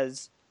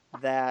says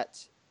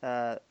that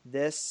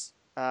this.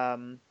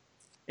 And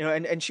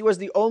she was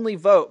the only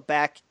vote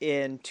back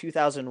in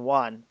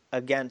 2001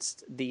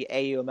 against the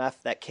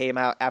AUMF that came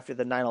out after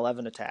the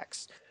 9/11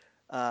 attacks.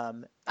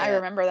 I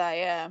remember that,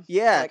 yeah.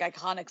 Yeah. Like,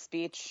 iconic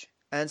speech.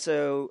 And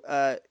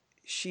so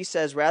she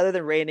says, rather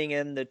than reining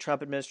in the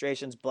Trump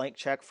administration's blank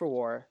check for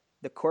war,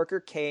 the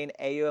Corker-Kane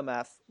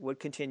AUMF would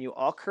continue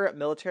all current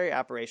military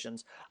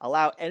operations,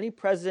 allow any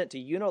president to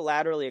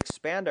unilaterally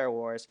expand our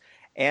wars,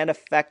 and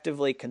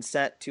effectively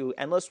consent to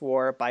endless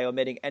war by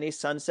omitting any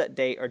sunset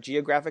date or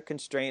geographic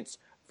constraints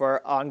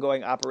for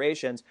ongoing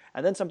operations.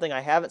 And then something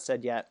I haven't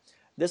said yet.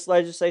 This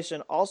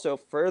legislation also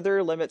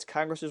further limits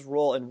Congress's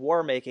role in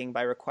war making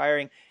by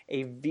requiring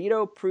a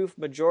veto-proof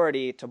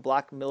majority to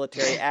block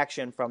military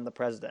action from the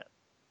president.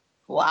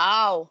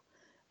 Wow.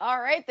 All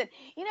right, then.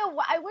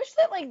 I wish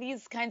that like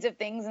these kinds of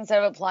things,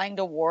 instead of applying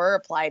to war,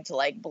 applied to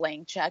like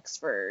blank checks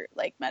for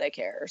like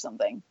Medicare or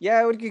something.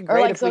 Yeah, it would be great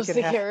or like if we Social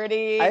could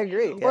Security. I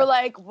agree. Yeah. Or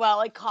like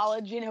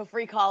college,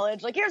 free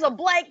college. Like, here's a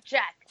blank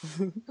check.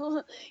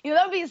 That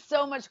would be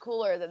so much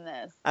cooler than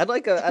this. I'd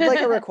like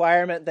a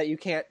requirement that you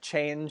can't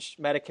change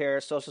Medicare or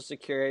Social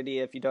Security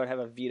if you don't have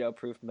a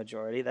veto-proof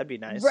majority. That'd be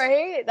nice.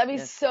 Right? That'd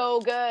be so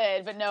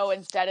good. But no,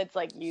 instead it's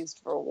like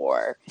used for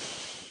war.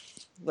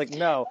 Like,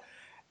 no.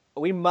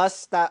 We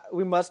must stop.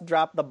 We must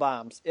drop the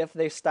bombs. If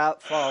they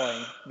stop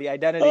falling, the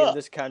identity of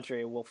this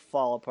country will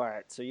fall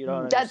apart. So you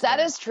don't understand.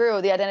 That is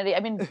true. The identity. I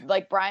mean,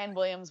 like Brian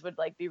Williams would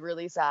like be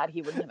really sad.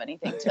 He wouldn't have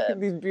anything to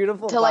these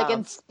beautiful to bombs. like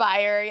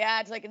inspire.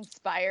 Yeah, to like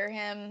inspire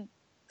him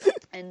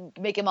and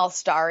make him all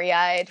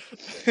starry-eyed.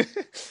 All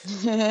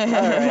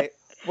right.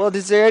 Well,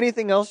 is there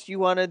anything else you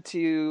wanted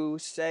to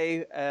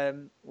say?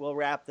 We'll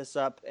wrap this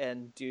up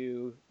and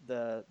do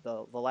the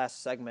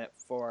last segment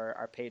for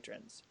our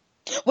patrons.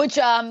 Which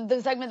the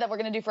segment that we're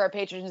going to do for our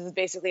patrons is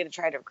basically to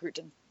try to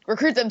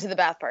recruit them to the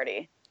bath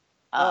party.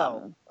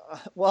 Well,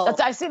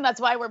 I assume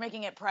that's why we're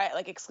making it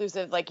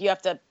exclusive. Like, you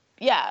have to,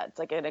 it's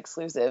like an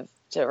exclusive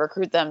to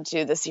recruit them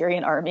to the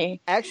Syrian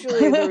army.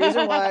 Actually, the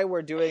reason why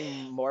we're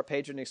doing more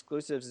patron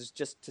exclusives is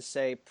just to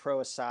say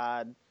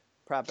pro-Assad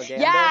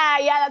propaganda.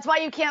 Yeah, that's why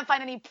you can't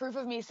find any proof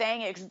of me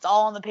saying it, because it's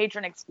all on the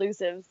patron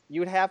exclusives.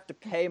 You would have to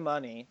pay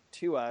money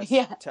to us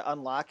to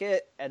unlock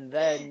it, and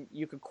then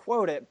you could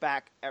quote it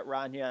back at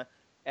Rania,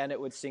 and it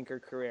would sink her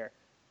career.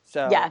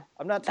 So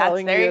I'm not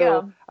telling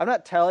I'm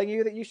not telling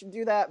you that you should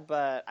do that,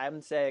 but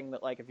I'm saying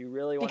that, like, if you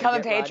really want to become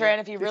a patron,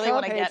 if you really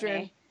want to get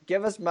me,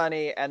 give us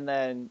money, and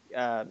then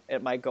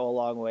it might go a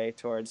long way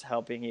towards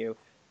helping you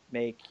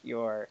make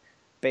your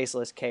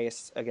baseless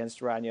case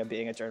against Rania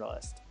being a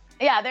journalist.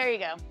 Yeah, there you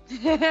go.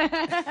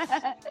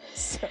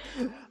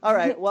 All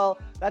right, well,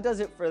 that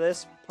does it for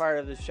this part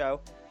of the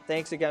show.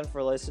 Thanks again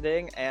for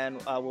listening, and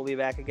we'll be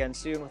back again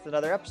soon with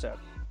another episode.